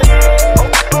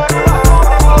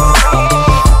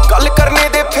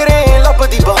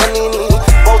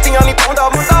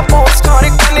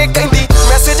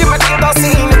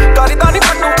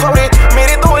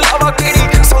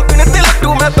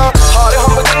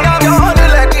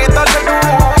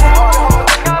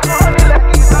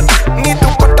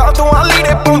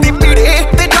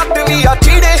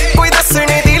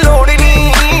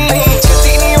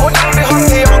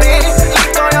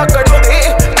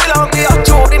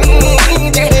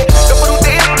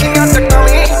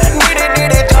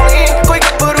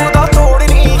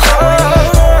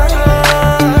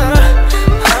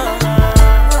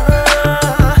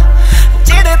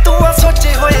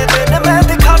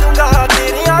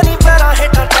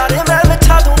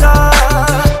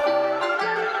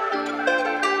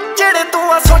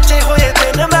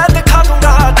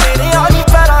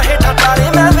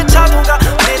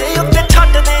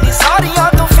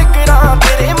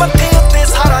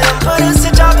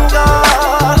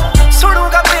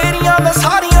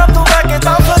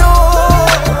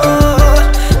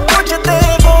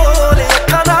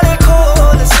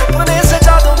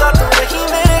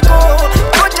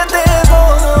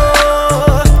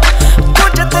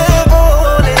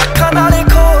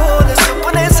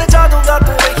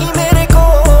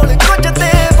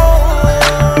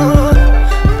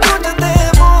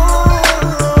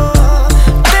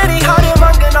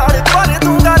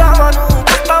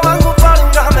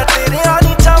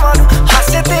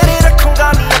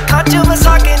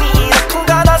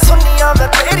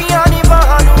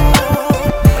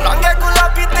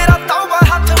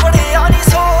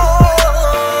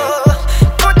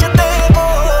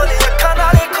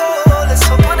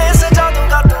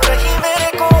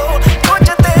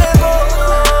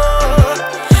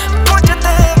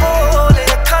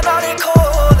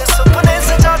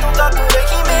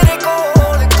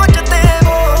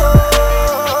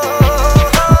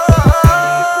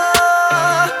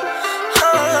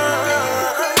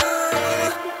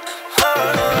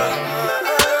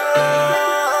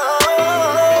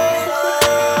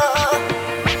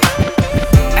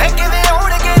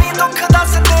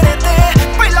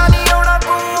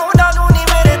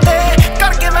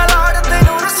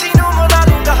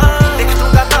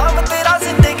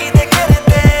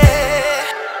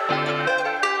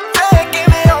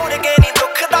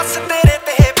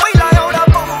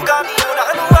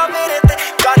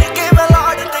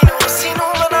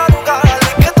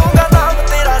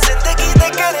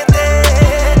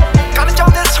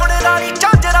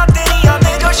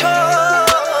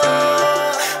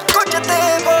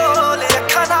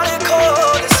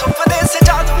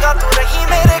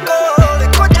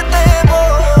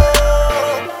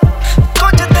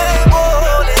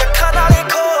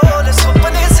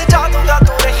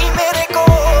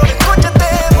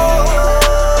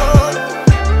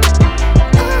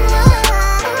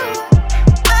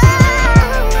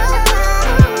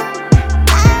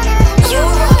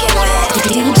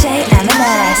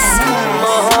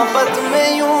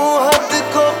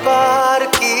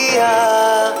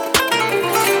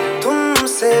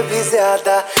भी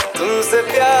ज्यादा तुमसे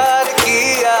प्यार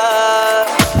किया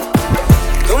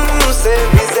तुमसे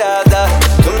भी ज्यादा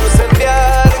तुमसे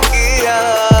प्यार किया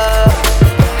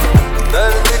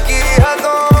दर्द की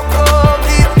हदों को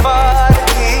भी पार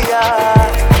किया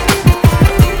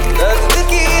दर्द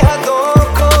की हदों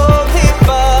को भी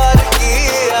पार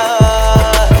किया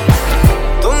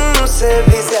तुमसे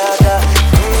भी ज्यादा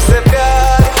तुमसे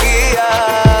प्यार किया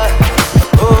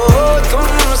ओ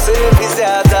तुमसे भी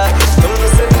ज्यादा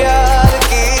तुमसे प्यार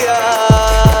किया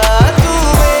तू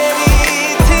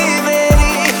मेरी थी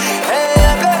मेरी है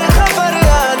अगर खबर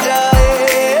आ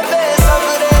जाए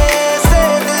बेसब्रे से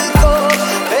दिल को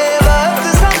बेवक्त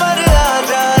समझ आ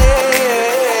जाए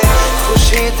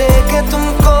खुशी दे के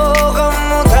तुमको गम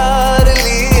उधार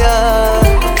लिया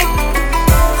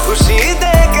खुशी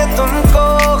दे के तुमको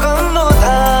गम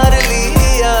उधार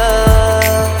लिया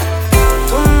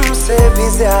तुमसे भी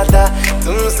ज्यादा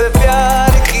तुमसे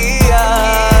प्यार किया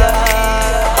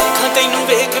ਅੱਖਾਂ ਤੈਨੂੰ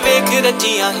ਵੇਖ ਵੇਖ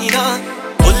ਰੱਜੀਆਂ ਹੀ ਨਾ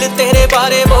ਬੁੱਲ ਤੇਰੇ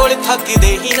ਬਾਰੇ ਬੋਲ ਥੱਕਦੇ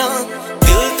ਹੀ ਨਾ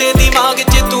ਦਿਲ ਤੇ ਦਿਮਾਗ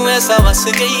 'ਚ ਤੂੰ ਐਸਾ ਵਸ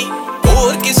ਗਈ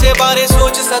ਹੋਰ ਕਿਸੇ ਬਾਰੇ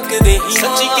ਸੋਚ ਸਕਦੇ ਹੀ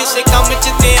ਸੱਚੀ ਕਿਸੇ ਕੰਮ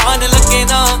 'ਚ ਧਿਆਨ ਲੱਗੇ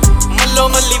ਨਾ ਮੱਲੋ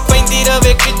ਮੱਲੀ ਪੈਂਦੀ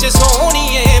ਰਵੇ ਖਿੱਚ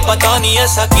ਸੋਹਣੀਏ ਪਤਾ ਨਹੀਂ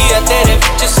ਐਸਾ ਕੀ ਹੈ ਤੇਰੇ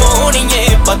ਵਿੱਚ ਸੋਹਣੀਏ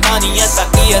ਪਤਾ ਨਹੀਂ ਐਸਾ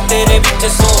ਕੀ ਹੈ ਤੇਰੇ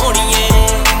ਵਿੱਚ ਸੋਹਣੀਏ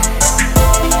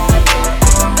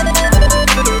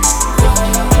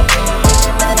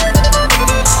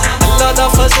ਅੱਲਾ ਦਾ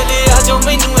ਫਜ਼ਲ ਆ ਜੋ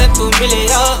ਮੈਨੂੰ ਐ ਤੂੰ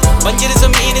ਮਿਲਿਆ ਬੰਜਰ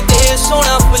ਜ਼ਮੀਨ ਤੇ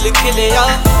ਸੋਹਣਾ ਫੁੱਲ ਖਿਲਿਆ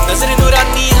ਨਜ਼ਰ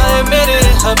ਨੂਰਾਨੀ ਹੈ ਮੇਰੇ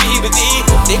ਹਬੀਬ ਦੀ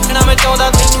ਦੇਖਣਾ ਮੈਂ ਚਾਹੁੰਦਾ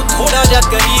ਤੈਨੂੰ ਥੋੜਾ ਜਿਹਾ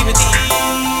ਕਰੀਬ ਦੀ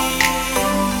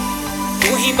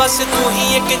ਤੂੰ ਹੀ ਬਸ ਤੂੰ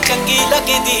ਹੀ ਇੱਕ ਚੰਗੀ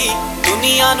ਲੱਗਦੀ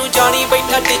ਦੁਨੀਆ ਨੂੰ ਜਾਣੀ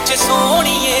ਬੈਠਾ ਟਿੱਚ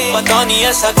ਸੋਹਣੀਏ ਪਤਾ ਨਹੀਂ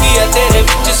ਐਸਾ ਕੀ ਹੈ ਤੇਰੇ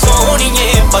ਵਿੱਚ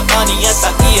ਸੋਹਣੀਏ ਪਤਾ ਨਹੀਂ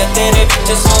ਐਸਾ ਕੀ ਹੈ ਤੇਰੇ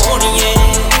ਵਿੱਚ ਸੋਹਣੀਏ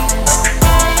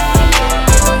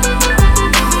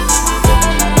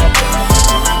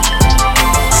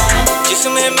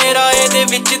ਜਿਸਮੇ ਮੇਰਾ ਇਹਦੇ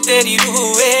ਵਿੱਚ ਤੇਰੀ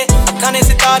ਰੂਹ ਏ ਅੱਖਾਂ ਨੇ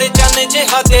ਸਿਤਾਰੇ ਚੰਨ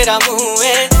ਜਿਹਾ ਤੇਰਾ ਮੂੰਹ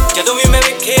ਏ ਜਦੋਂ ਵੀ ਮੈਂ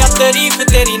ਵੇਖਿਆ ਤਾਰੀਫ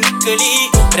ਤੇਰੀ ਨਿਕਲੀ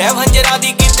ਰਹਿ ਵੰਜਰਾ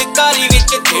ਦੀ ਗੀਤਕਾਰੀ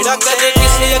ਵਿੱਚ ਜਿਹੜਾ ਕਦੇ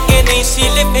ਕਿਸੇ ਅੱਗੇ ਨਹੀਂ ਸੀ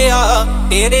ਲਿਖਿਆ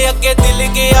ਤੇਰੇ ਅੱਗੇ ਦਿਲ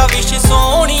ਗਿਆ ਵਿਸ਼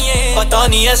ਸੋਹਣੀਏ ਪਤਾ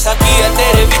ਨਹੀਂ ਐਸਾ ਕੀ ਹੈ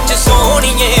ਤੇਰੇ ਵਿੱਚ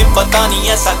ਸੋਹਣੀਏ ਪਤਾ ਨਹੀਂ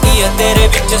ਐਸਾ ਕੀ ਹੈ ਤੇਰੇ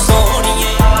ਵਿੱਚ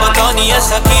ਸੋਹਣੀਏ ਪਤਾ ਨਹੀਂ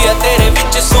ਐਸਾ ਕੀ ਹੈ ਤੇਰੇ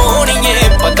ਵਿੱਚ ਸੋਹਣੀਏ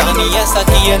ਪਤਾ ਨਹੀਂ ਐਸਾ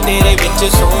ਕੀ ਹੈ ਤੇਰੇ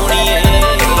ਵਿੱਚ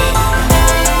ਸੋਹਣੀਏ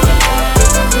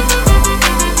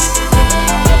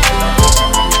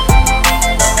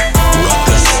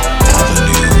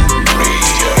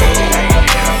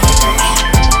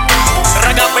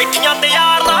ਬੈਠੀਆਂ ਤੇ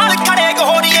ਯਾਰ ਨਾਲ ਖੜੇ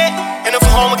ਗੋਰੀਏ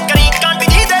ਇਨਫਾਰਮ ਕਰੀ ਕੰਡ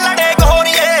ਜੀ ਦੇ ਲੜੇ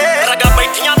ਗੋਰੀਏ ਰਗਾ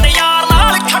ਬੈਠੀਆਂ ਤੇ ਯਾਰ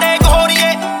ਨਾਲ ਖੜੇ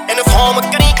ਗੋਰੀਏ ਇਨਫਾਰਮ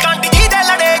ਕਰੀ ਕੰਡ ਜੀ ਦੇ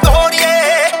ਲੜੇ ਗੋਰੀਏ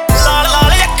ਲਾਲ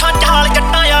ਲਾਲ ਅੱਖਾਂ ਝਾਲ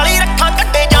ਜੱਟਾਂ ਵਾਲੀ ਰੱਖਾਂ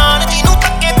ਕੱਟੇ ਜਾਣ ਜਿਹਨੂੰ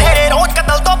ਤੱਕੇ ਤੇਰੇ ਰੋਜ਼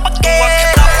ਕਤਲ ਤੋਂ ਪੱਕੇ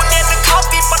ਰੱਬ ਨੇ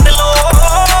ਦਿਖਾਤੀ ਬਦਲੋ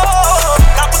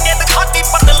ਰੱਬ ਨੇ ਦਿਖਾਤੀ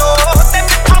ਬਦਲੋ ਤੇ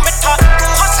ਮਿੱਠਾ ਮਿੱਠਾ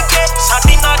ਤੂੰ ਹੱਸ ਕੇ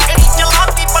ਸਾਡੀ ਨਾਗਣੀ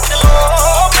ਚਲਾਤੀ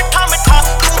ਬਦਲੋ ਮਿੱਠਾ ਮਿੱਠਾ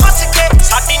ਤੂੰ ਹੱਸ ਕੇ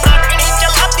ਸਾਡੀ ਨਾਗਣੀ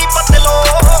ਚਲਾਤੀ ਬਦਲੋ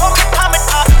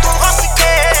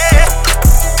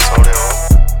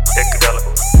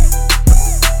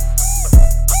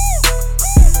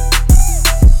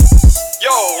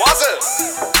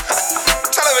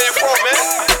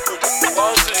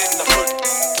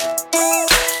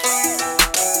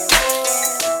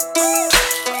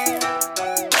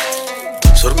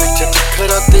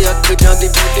ਅੱਖ ਜਾਂਦੀ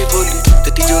ਬੋਲੀ ਬੋਲੀ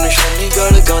ਦਿੱਤੀ ਜੋ ਨਿਸ਼ਾਨੀ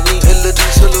ਗਲ ਗਾਨੀ ਹਿੱਲਦੀ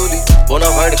ਸਲੋਲੀ ਬੋਨਾ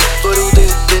ਵਾਈਡ ਗੱਭਰੂ ਦੇ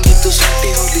ਉੱਤੇ ਨੀ ਤੂੰ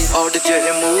ਸੁੱਟੀ ਹੋਲੀ ਆਉਟ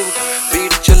ਜਿਹੇ ਮੂਵ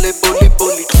ਬੀਟ ਚੱਲੇ ਬੋਲੀ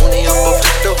ਬੋਲੀ ਠੋਣੀ ਆਪਾਂ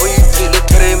ਫਿੱਟ ਹੋਈ ਦਿਲ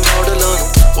ਕਰੇ ਮਾਡਲਾਂ ਨੂੰ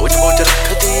ਬੋਝ ਬੋਝ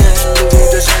ਰੱਖਦੀ ਐ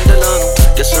ਲੂਵੀ ਦੇ ਸੈਂਡਲਾਂ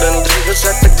ਨੂੰ ਜਸੜਾ ਨੂੰ ਦੇਖ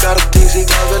ਸੈੱਟ ਕਰਦੀ ਸੀ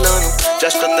ਗਾਗਲਾਂ ਨੂੰ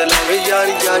ਜਸਟ ਤੇ ਲਾਵੇ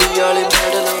ਯਾਰੀ ਯਾਰੀ ਵਾਲੇ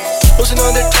ਮਾਡਲਾਂ ਨੂੰ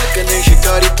ਹੁਸਨਾਂ ਦੇ ਠੱਗ ਨੇ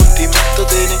ਸ਼ਿਕਾਰੀ ਪੁੱਤੀ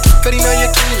ਮੱਤਦੇ ਨੇ ਕਰੀ ਨਾ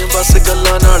ਯਕੀਨ ਬਸ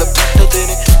ਗੱਲਾਂ ਨਾਲ ਪੱਟਦੇ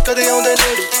ਨੇ ਕਦੇ ਆਉਂਦੇ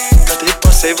ਨੇੜੇ ਕਦੇ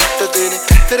ਪਾਸੇ ਵੱਟਦੇ ਨੇ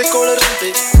ਤੇਰੇ ਕੋਲ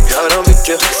ਰਹਿੰਦੇ ਯਾਰਾਂ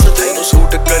ਵਿੱਚ ਹੱਸਦੇ ਨੂੰ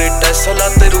ਸੂਟ ਕਰੇ ਟੈਸਲਾ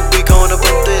ਤੇ ਰੂਪੀ ਕੌਣ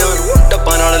ਬੰਦਿਆਂ ਨੂੰ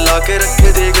ਡੱਬਾ ਨਾਲ ਲਾ ਕੇ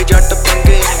ਰੱਖੇ ਦੇਗ ਜੱਟ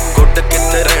ਪੰਗੇ ਗੁੱਟ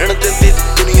ਕਿੱਥੇ ਰਹਿਣ ਦਿੰਦੀ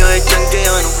ਦੁਨੀਆ ਇਹ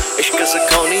ਚੰਗਿਆਂ ਨੂੰ ਇਸ਼ਕ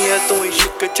ਸਿਖਾਉਣੀ ਐ ਤੂੰ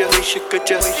ਇਸ਼ਕ ਚ ਇਸ਼ਕ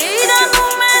ਚ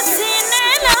ਮੈਂ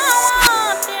ਸੀਨੇ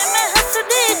ਲਾਵਾਂ ਤੇ ਮੈਂ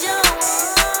ਹੱਸਦੀ ਜਾਵਾਂ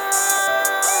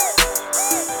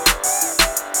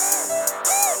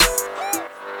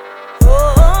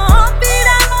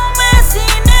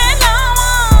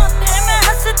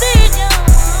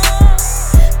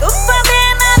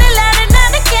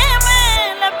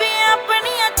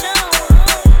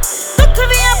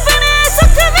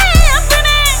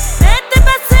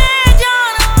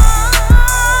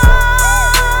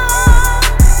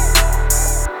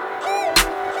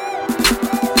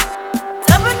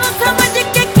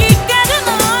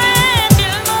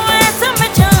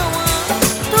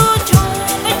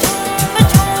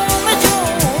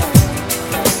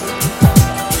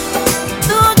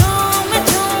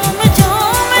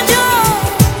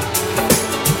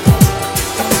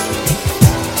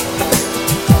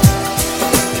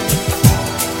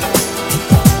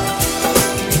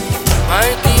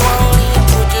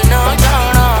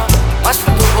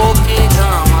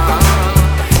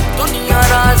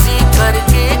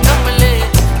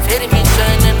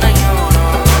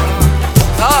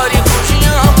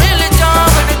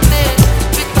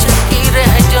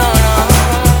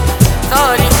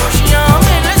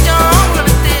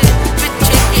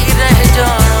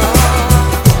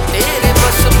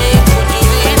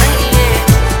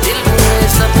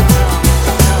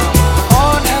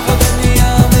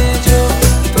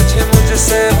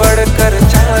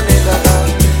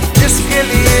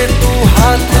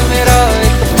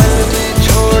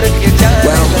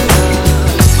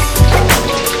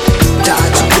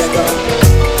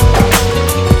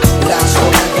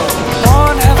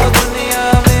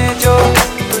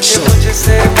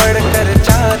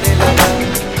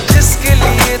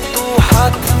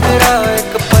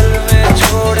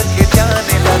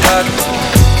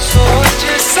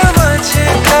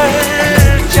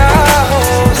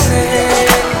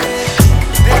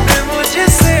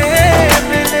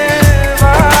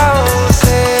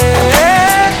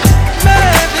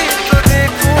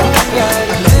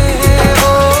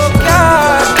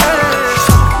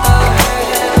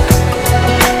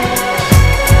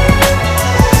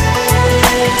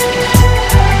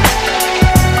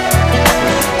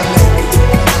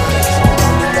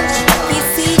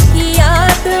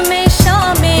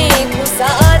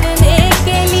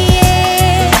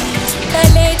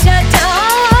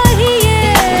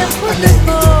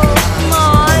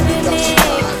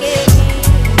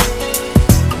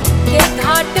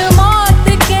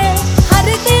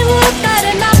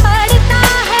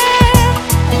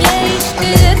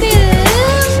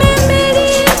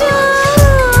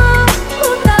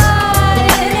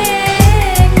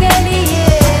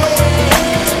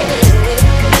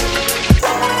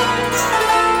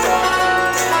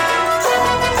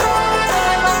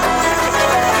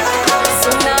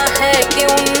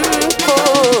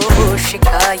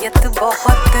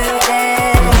बहुत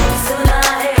है सुना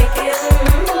है कि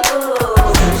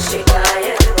उनको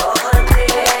शिकायत बहुत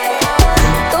है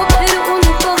तो फिर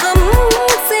उनको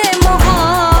हमसे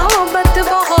मोहब्बत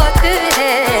बहुत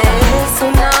है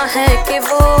सुना है कि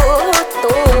वो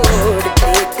तोड़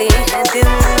देते हैं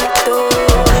दिल तो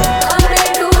हमें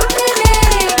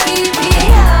टूटने की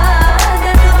भी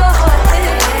आदत बहुत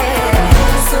है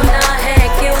सुना है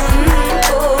कि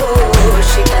उनको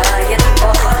शिकायत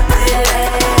बहुत है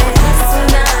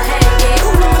सुना है कि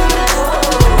उनको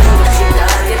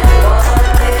शिकायत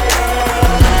बहुत है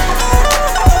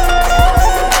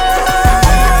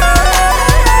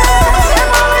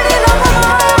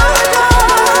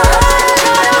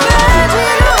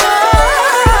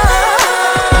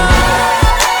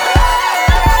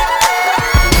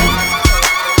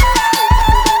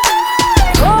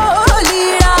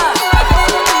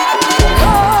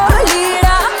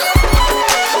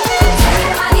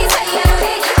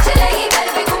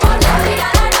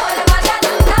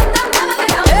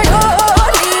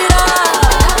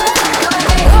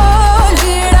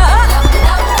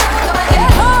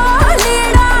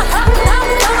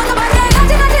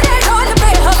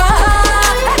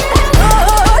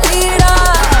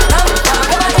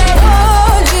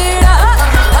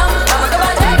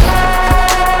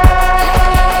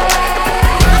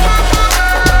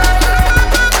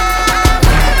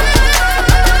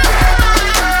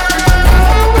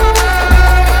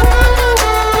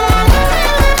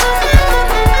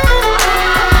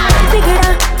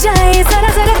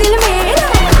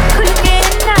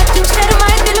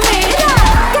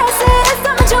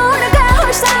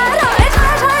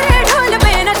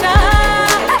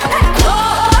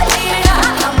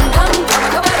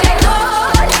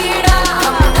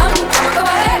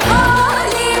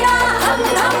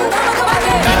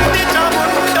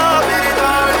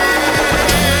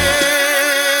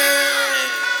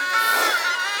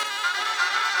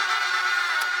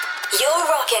You're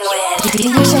rocking with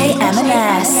DJ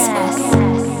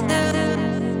M&S.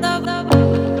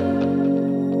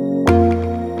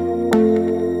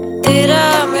 तेरा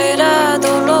मेरा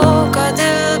दोनों का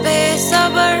दिल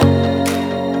बेसबर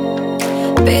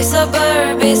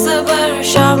बेसबर बेसबर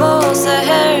शामों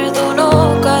सहर दोनों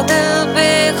का दिल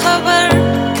बेखबर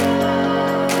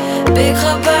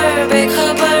बेखबर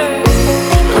बेखबर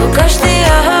वो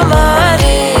कश्तियाँ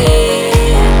हमारी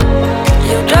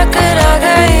यूं टकरा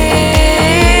गई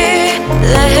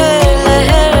लहर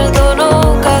लहर दोनों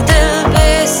का दिल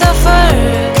बेसफर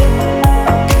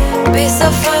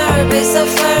बेसफर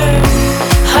बेसफर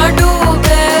हाँ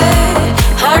डूबे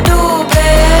हाँ डूबे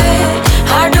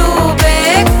हाँ डूबे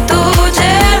एक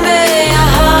तुझे में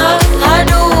यहाँ हाँ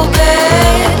डूबे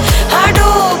हाँ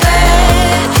डूबे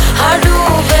हाँ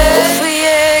डूबे उफ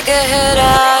ये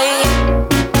गहराई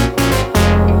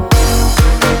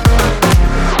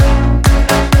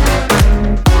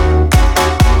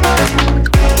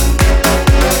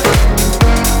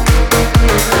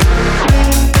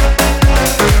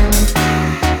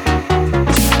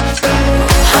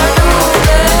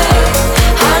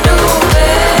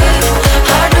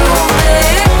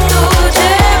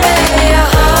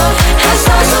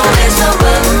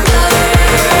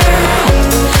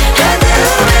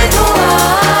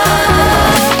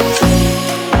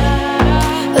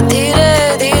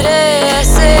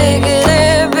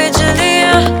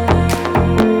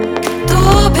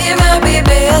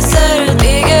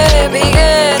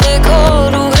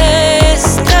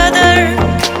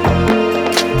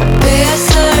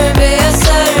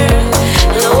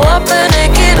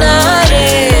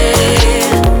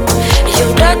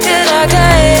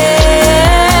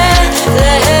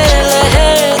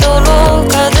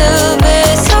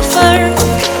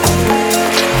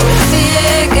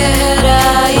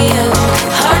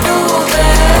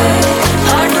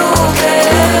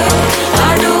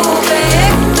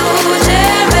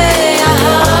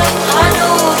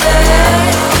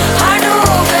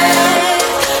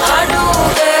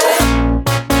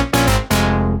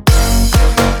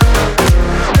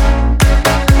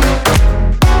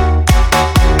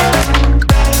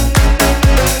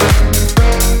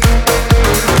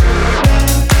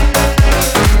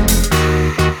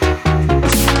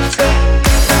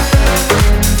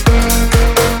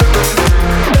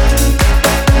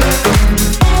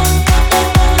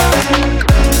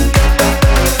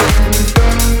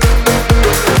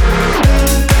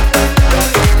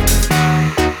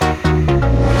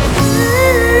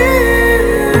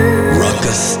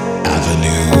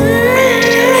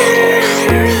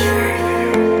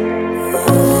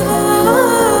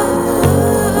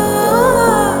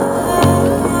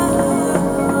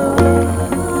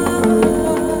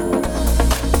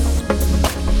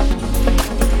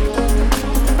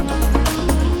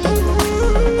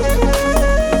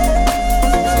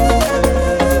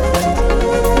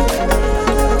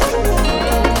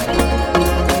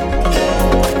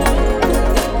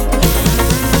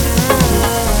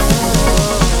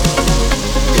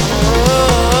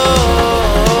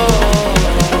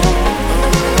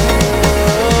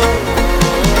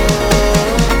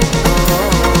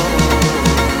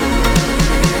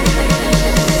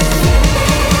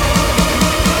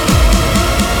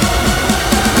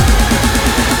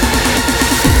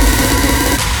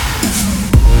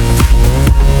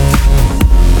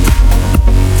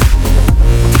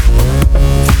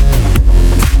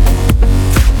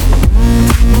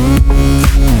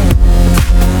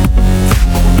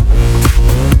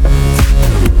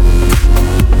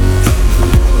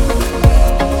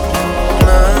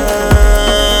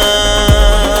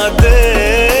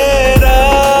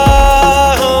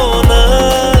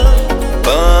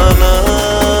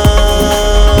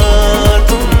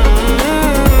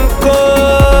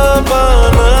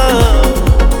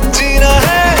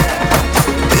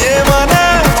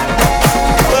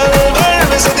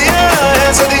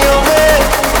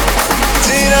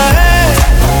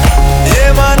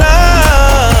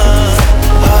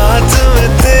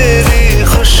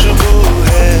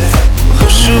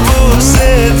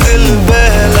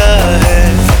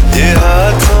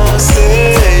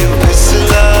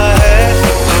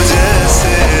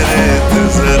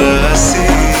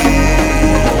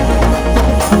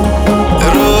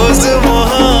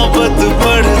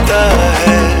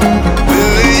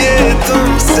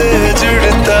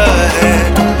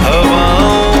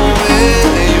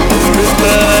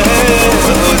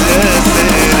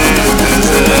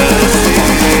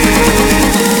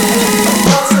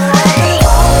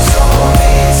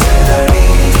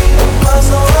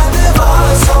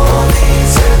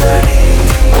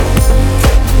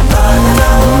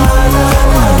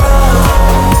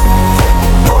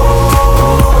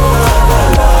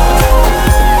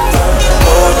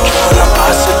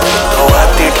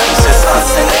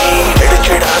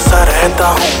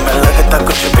घूमने लगता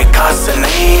कुछ भी खास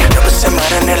नहीं जब से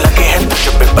मरने लगे हैं तुझ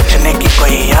पे बचने की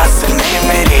कोई आस नहीं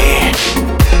मेरी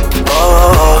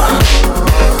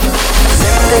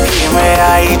जिंदगी में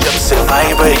आई जब से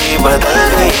वाइब ही बदल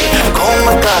गई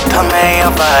घूमता था मैं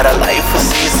आवारा लाइफ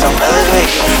सी संभल गई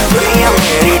दुनिया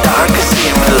मेरी डार्क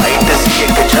सी में लाइट सी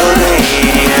एक जल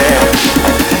गई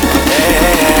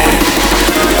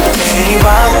मेरी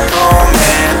बातों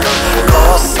में तो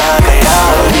घोसा गया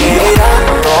मेरी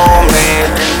रातों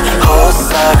में दिन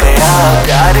होसा गया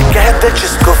प्यार कहते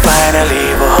जिसको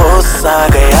फाइनली वो होसा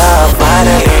गया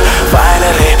फाइनली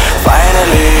फाइनली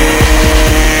फाइनली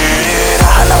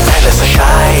ना पहले से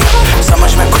शाय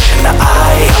समझ में कुछ न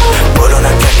आए बोलो ना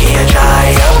क्या किया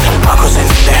जाए अब आंखों से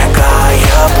नींदें हैं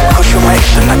गायब खुश हूँ मैं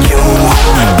इतना क्यों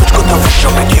तुझको तो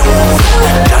बच्चों में क्यों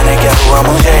जाने क्या हुआ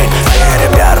मुझे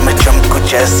तेरे प्यार में चमकू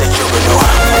जैसे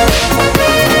जुगनू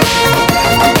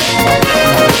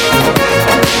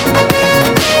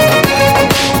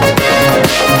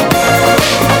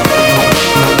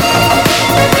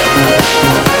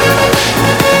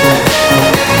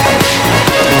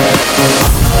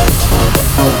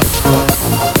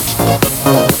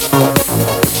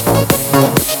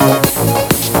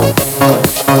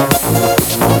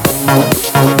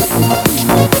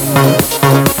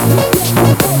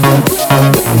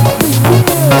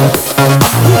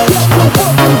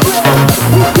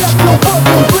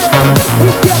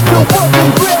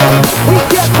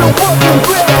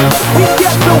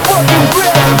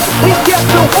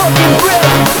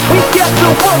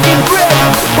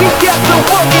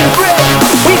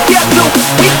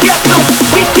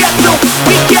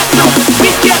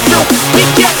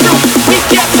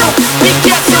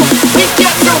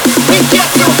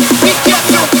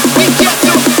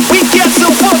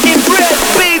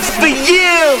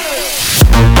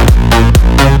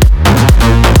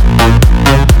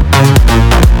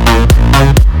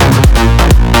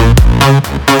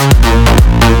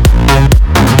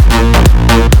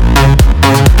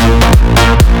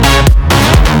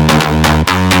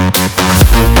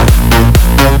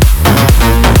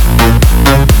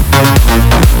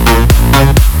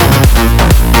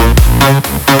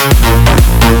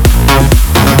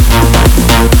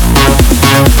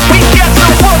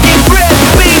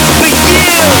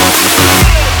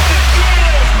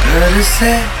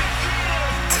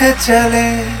चले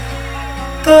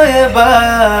तो ये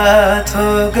बात हो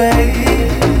गई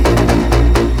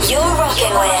You're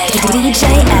rocking with DJ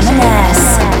M&S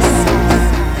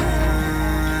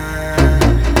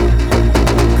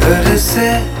घर से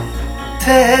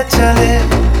थे चले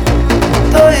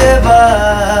तो ये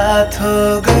बात हो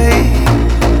गई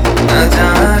न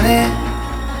जाने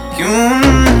क्यों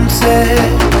उनसे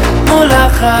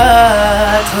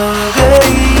मुलाकात हो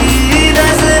गई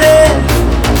नजरें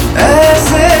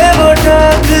ऐसे वो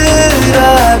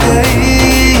टकरा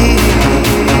गई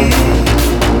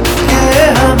कि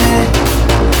हमें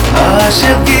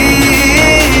आशिकी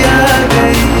आ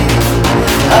गई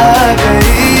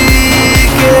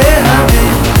कि हमें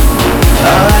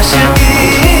आशिकी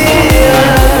आ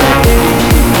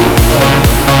गई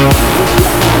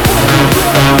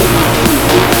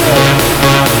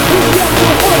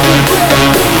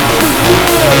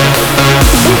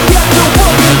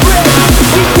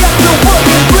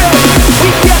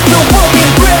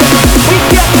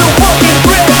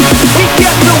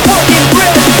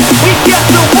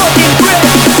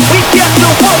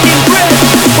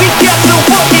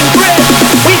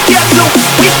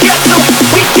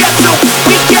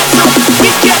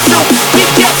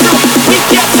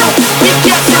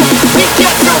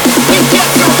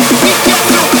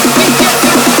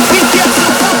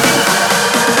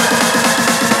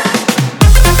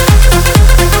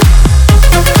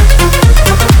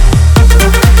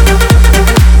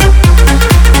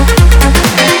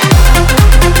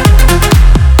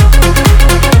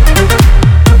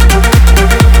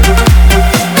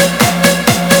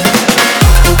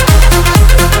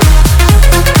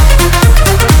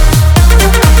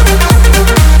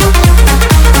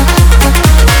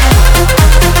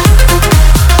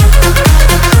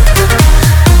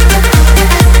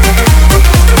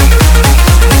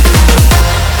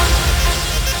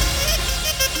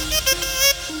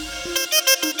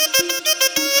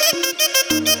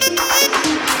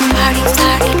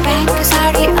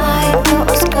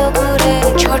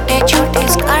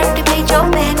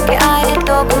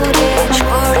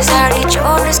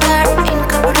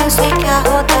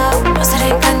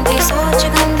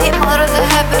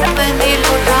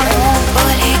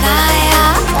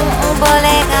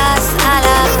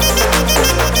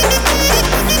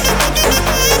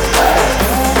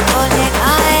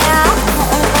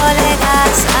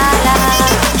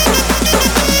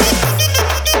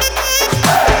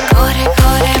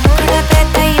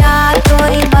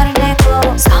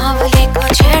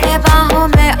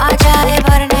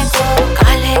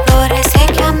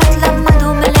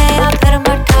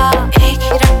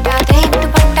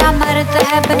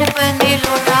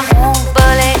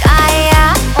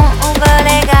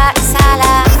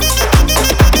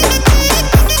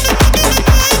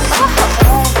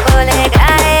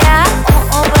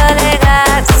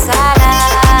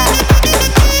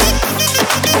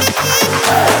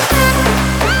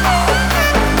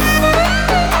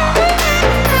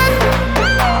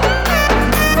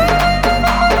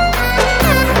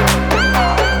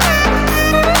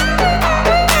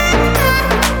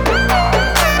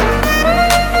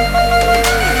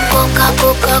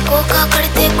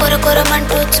కడితే కొర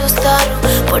కొరమంటూ చూస్తారు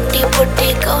పొట్టి పొట్టి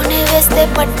కౌని వేస్తే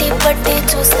పట్టి పట్టి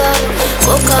చూస్తారు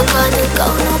ఒక కాదు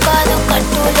కౌను కాదు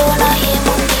కట్టులోన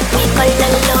ఏముంది మీ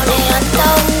కళ్ళల్లోనే అంతా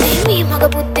ఉంది మీ మగ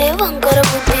బుద్ధే వంకర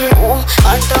బుద్ధి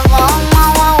అంటవా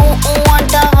మావా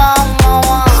అంటవా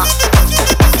మావా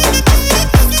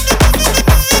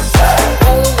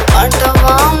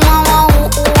అంటవా మావా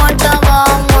అంటవా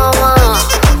మావా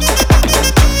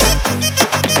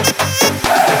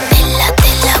తెల్ల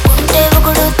తెల్లగుంటే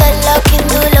ఒకడు తల్ల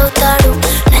కిందులవుతాడు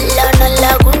నల్ల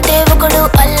నల్లగుంటే ఒకడు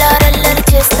అల్లారల్లరి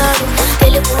చేస్తాడు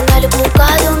తెలుపు నలుపు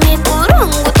కాదు మీకు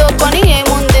రంగుతో పని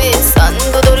ఏముంది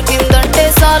సందు దొరికిందంటే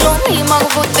చాలు మీ మగ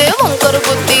బుద్ధే వంకర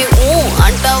బుద్ధి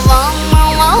అంటవా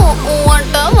మావా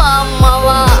అంటవా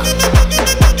మావా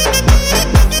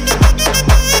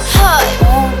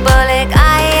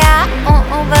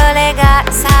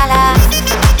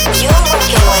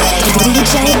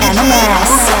DJ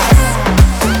MNS.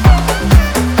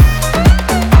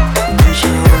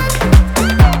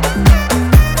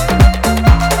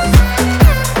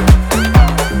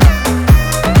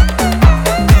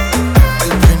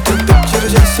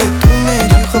 जैसे तू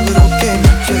मेरी खबरों के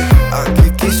नीचे आगे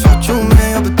की सोचूं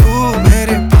मैं अब तू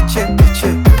मेरे पीछे पीछे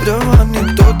रवानी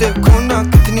तो देखो ना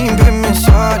कितनी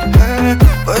बेमिसाल है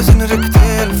वजन रखते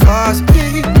अल्फाज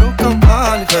यही तो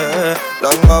कमाल है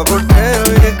लंगा बुढ़े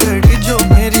हुए घड़ी जो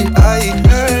मेरी आई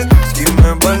है इसकी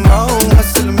मैं बनाऊं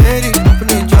असल मेरी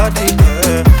अपनी जाती है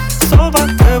सौ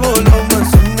बातें बोलो मैं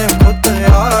सुनने को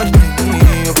तैयार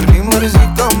नहीं अपनी मर्जी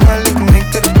का मालिक नहीं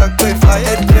करता कोई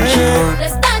फायर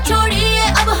रास्ता छोड़िए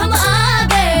अब हम आ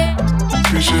गए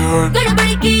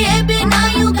गड़बड़ किए बिना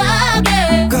यूं गा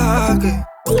गए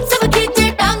सब खींचे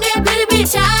टांगे फिर भी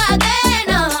छा गए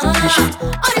ना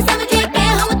और समझे के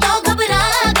हम तो घबरा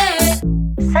गए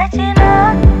सजना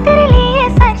तेरे लिए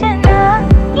सजना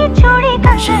ये छोड़ी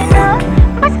कंगना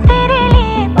बस तेरे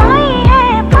लिए पाई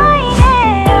है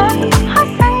हाँ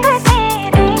संग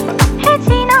तेरे है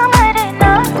जीना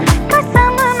मरना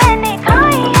कसम मैंने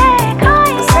खाई है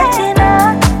सजना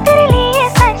तेरे लिए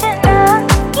सजना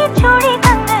ये छोड़ी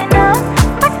कंगना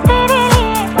बस तेरे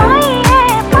लिए पाई है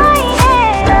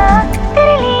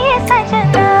तेरे लिए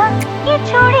सजना ये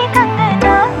छोड़ी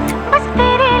कंगना बस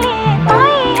तेरे लिए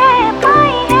पाई है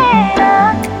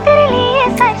तेरे लिए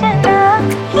सजना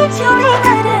ये छोड़ी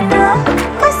कंगना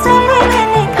बस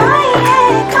मैंने खाई है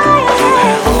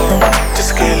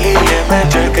जिसके लिए मैं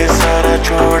जग सारा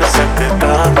छोड़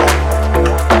सकता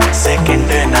सेकंड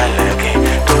ना लगे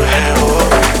तू है वो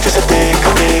जिसे देख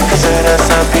देख जरा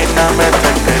सा भी ना मैं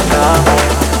थकता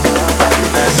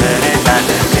नजर ना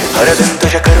लगे हर दिन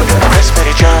तुझे करूँ impress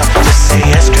मेरी जान just say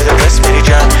yes to the best मेरी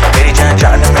जान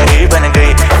जान मेरी बन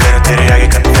गई करूँ तेरे आगे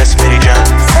confess मेरी जान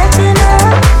सजना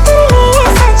तेरे लिए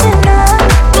सजना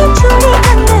ये छोड़ी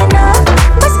कंगना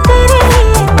बस तेरे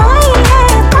लिए पाई है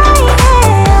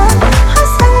हाँ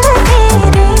संग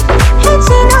तेरे है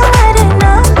जीना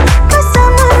मरना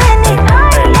कसम मैंने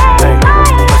खाई है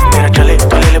बस तेरा चले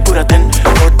तो ले ले पूरा दिन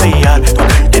हो तैयार तो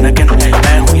घंटे न गिन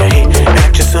मैं हूँ यही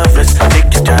at your service take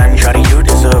your time shawty you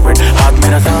deserve it हाथ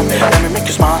मेरा थाम let me make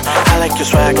you smile I like your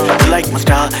swag you like my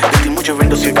style देती मुझे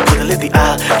विंडो सीट खुद लेती आ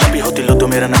जब भी होती लो तो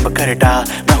मेरा नंबर करे डाल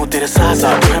मैं हूँ तेरे साथ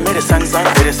तू है मेरे संग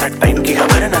तेरे साथ टाइम की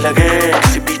खबर न लगे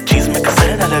किसी भी चीज में कसर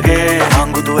न लगे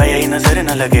मांगू दुआ यही नजर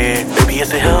न लगे बेबी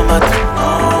ऐसे है मत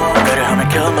कर हमें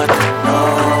क्या मत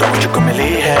तो मुझको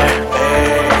मिली है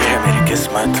ये है मेरी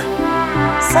किस्मत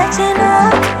सजना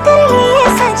तेरे लिए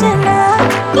सजना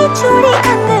ये छोड़ी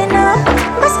कंगना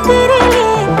बस तेरे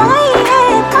लिए पाई है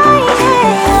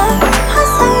हाँ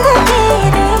संग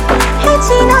तेरे है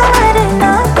जीना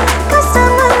मरना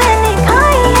कसम मैंने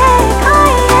खाई है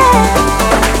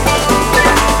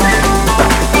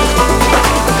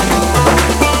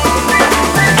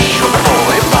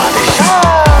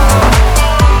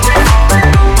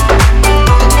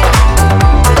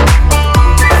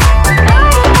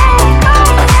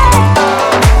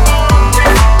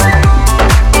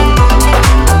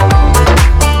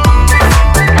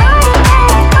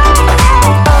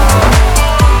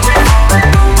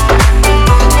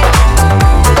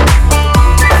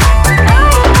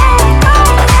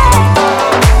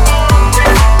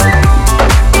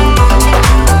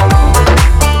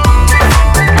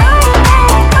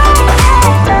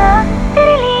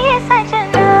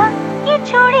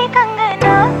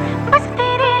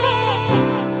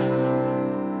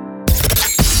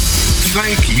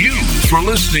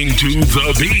listening to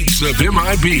The Beats of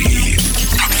MIB.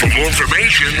 For more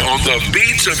information on The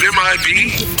Beats of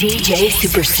MIB, DJ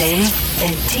Super Sing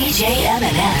and DJ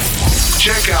MNS.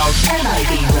 Check out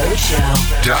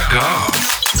MIBRoadshow.com.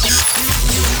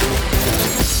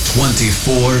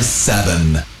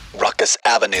 24/7. Ruckus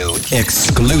Avenue.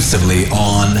 Exclusively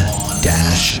on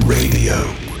Dash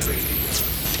Radio.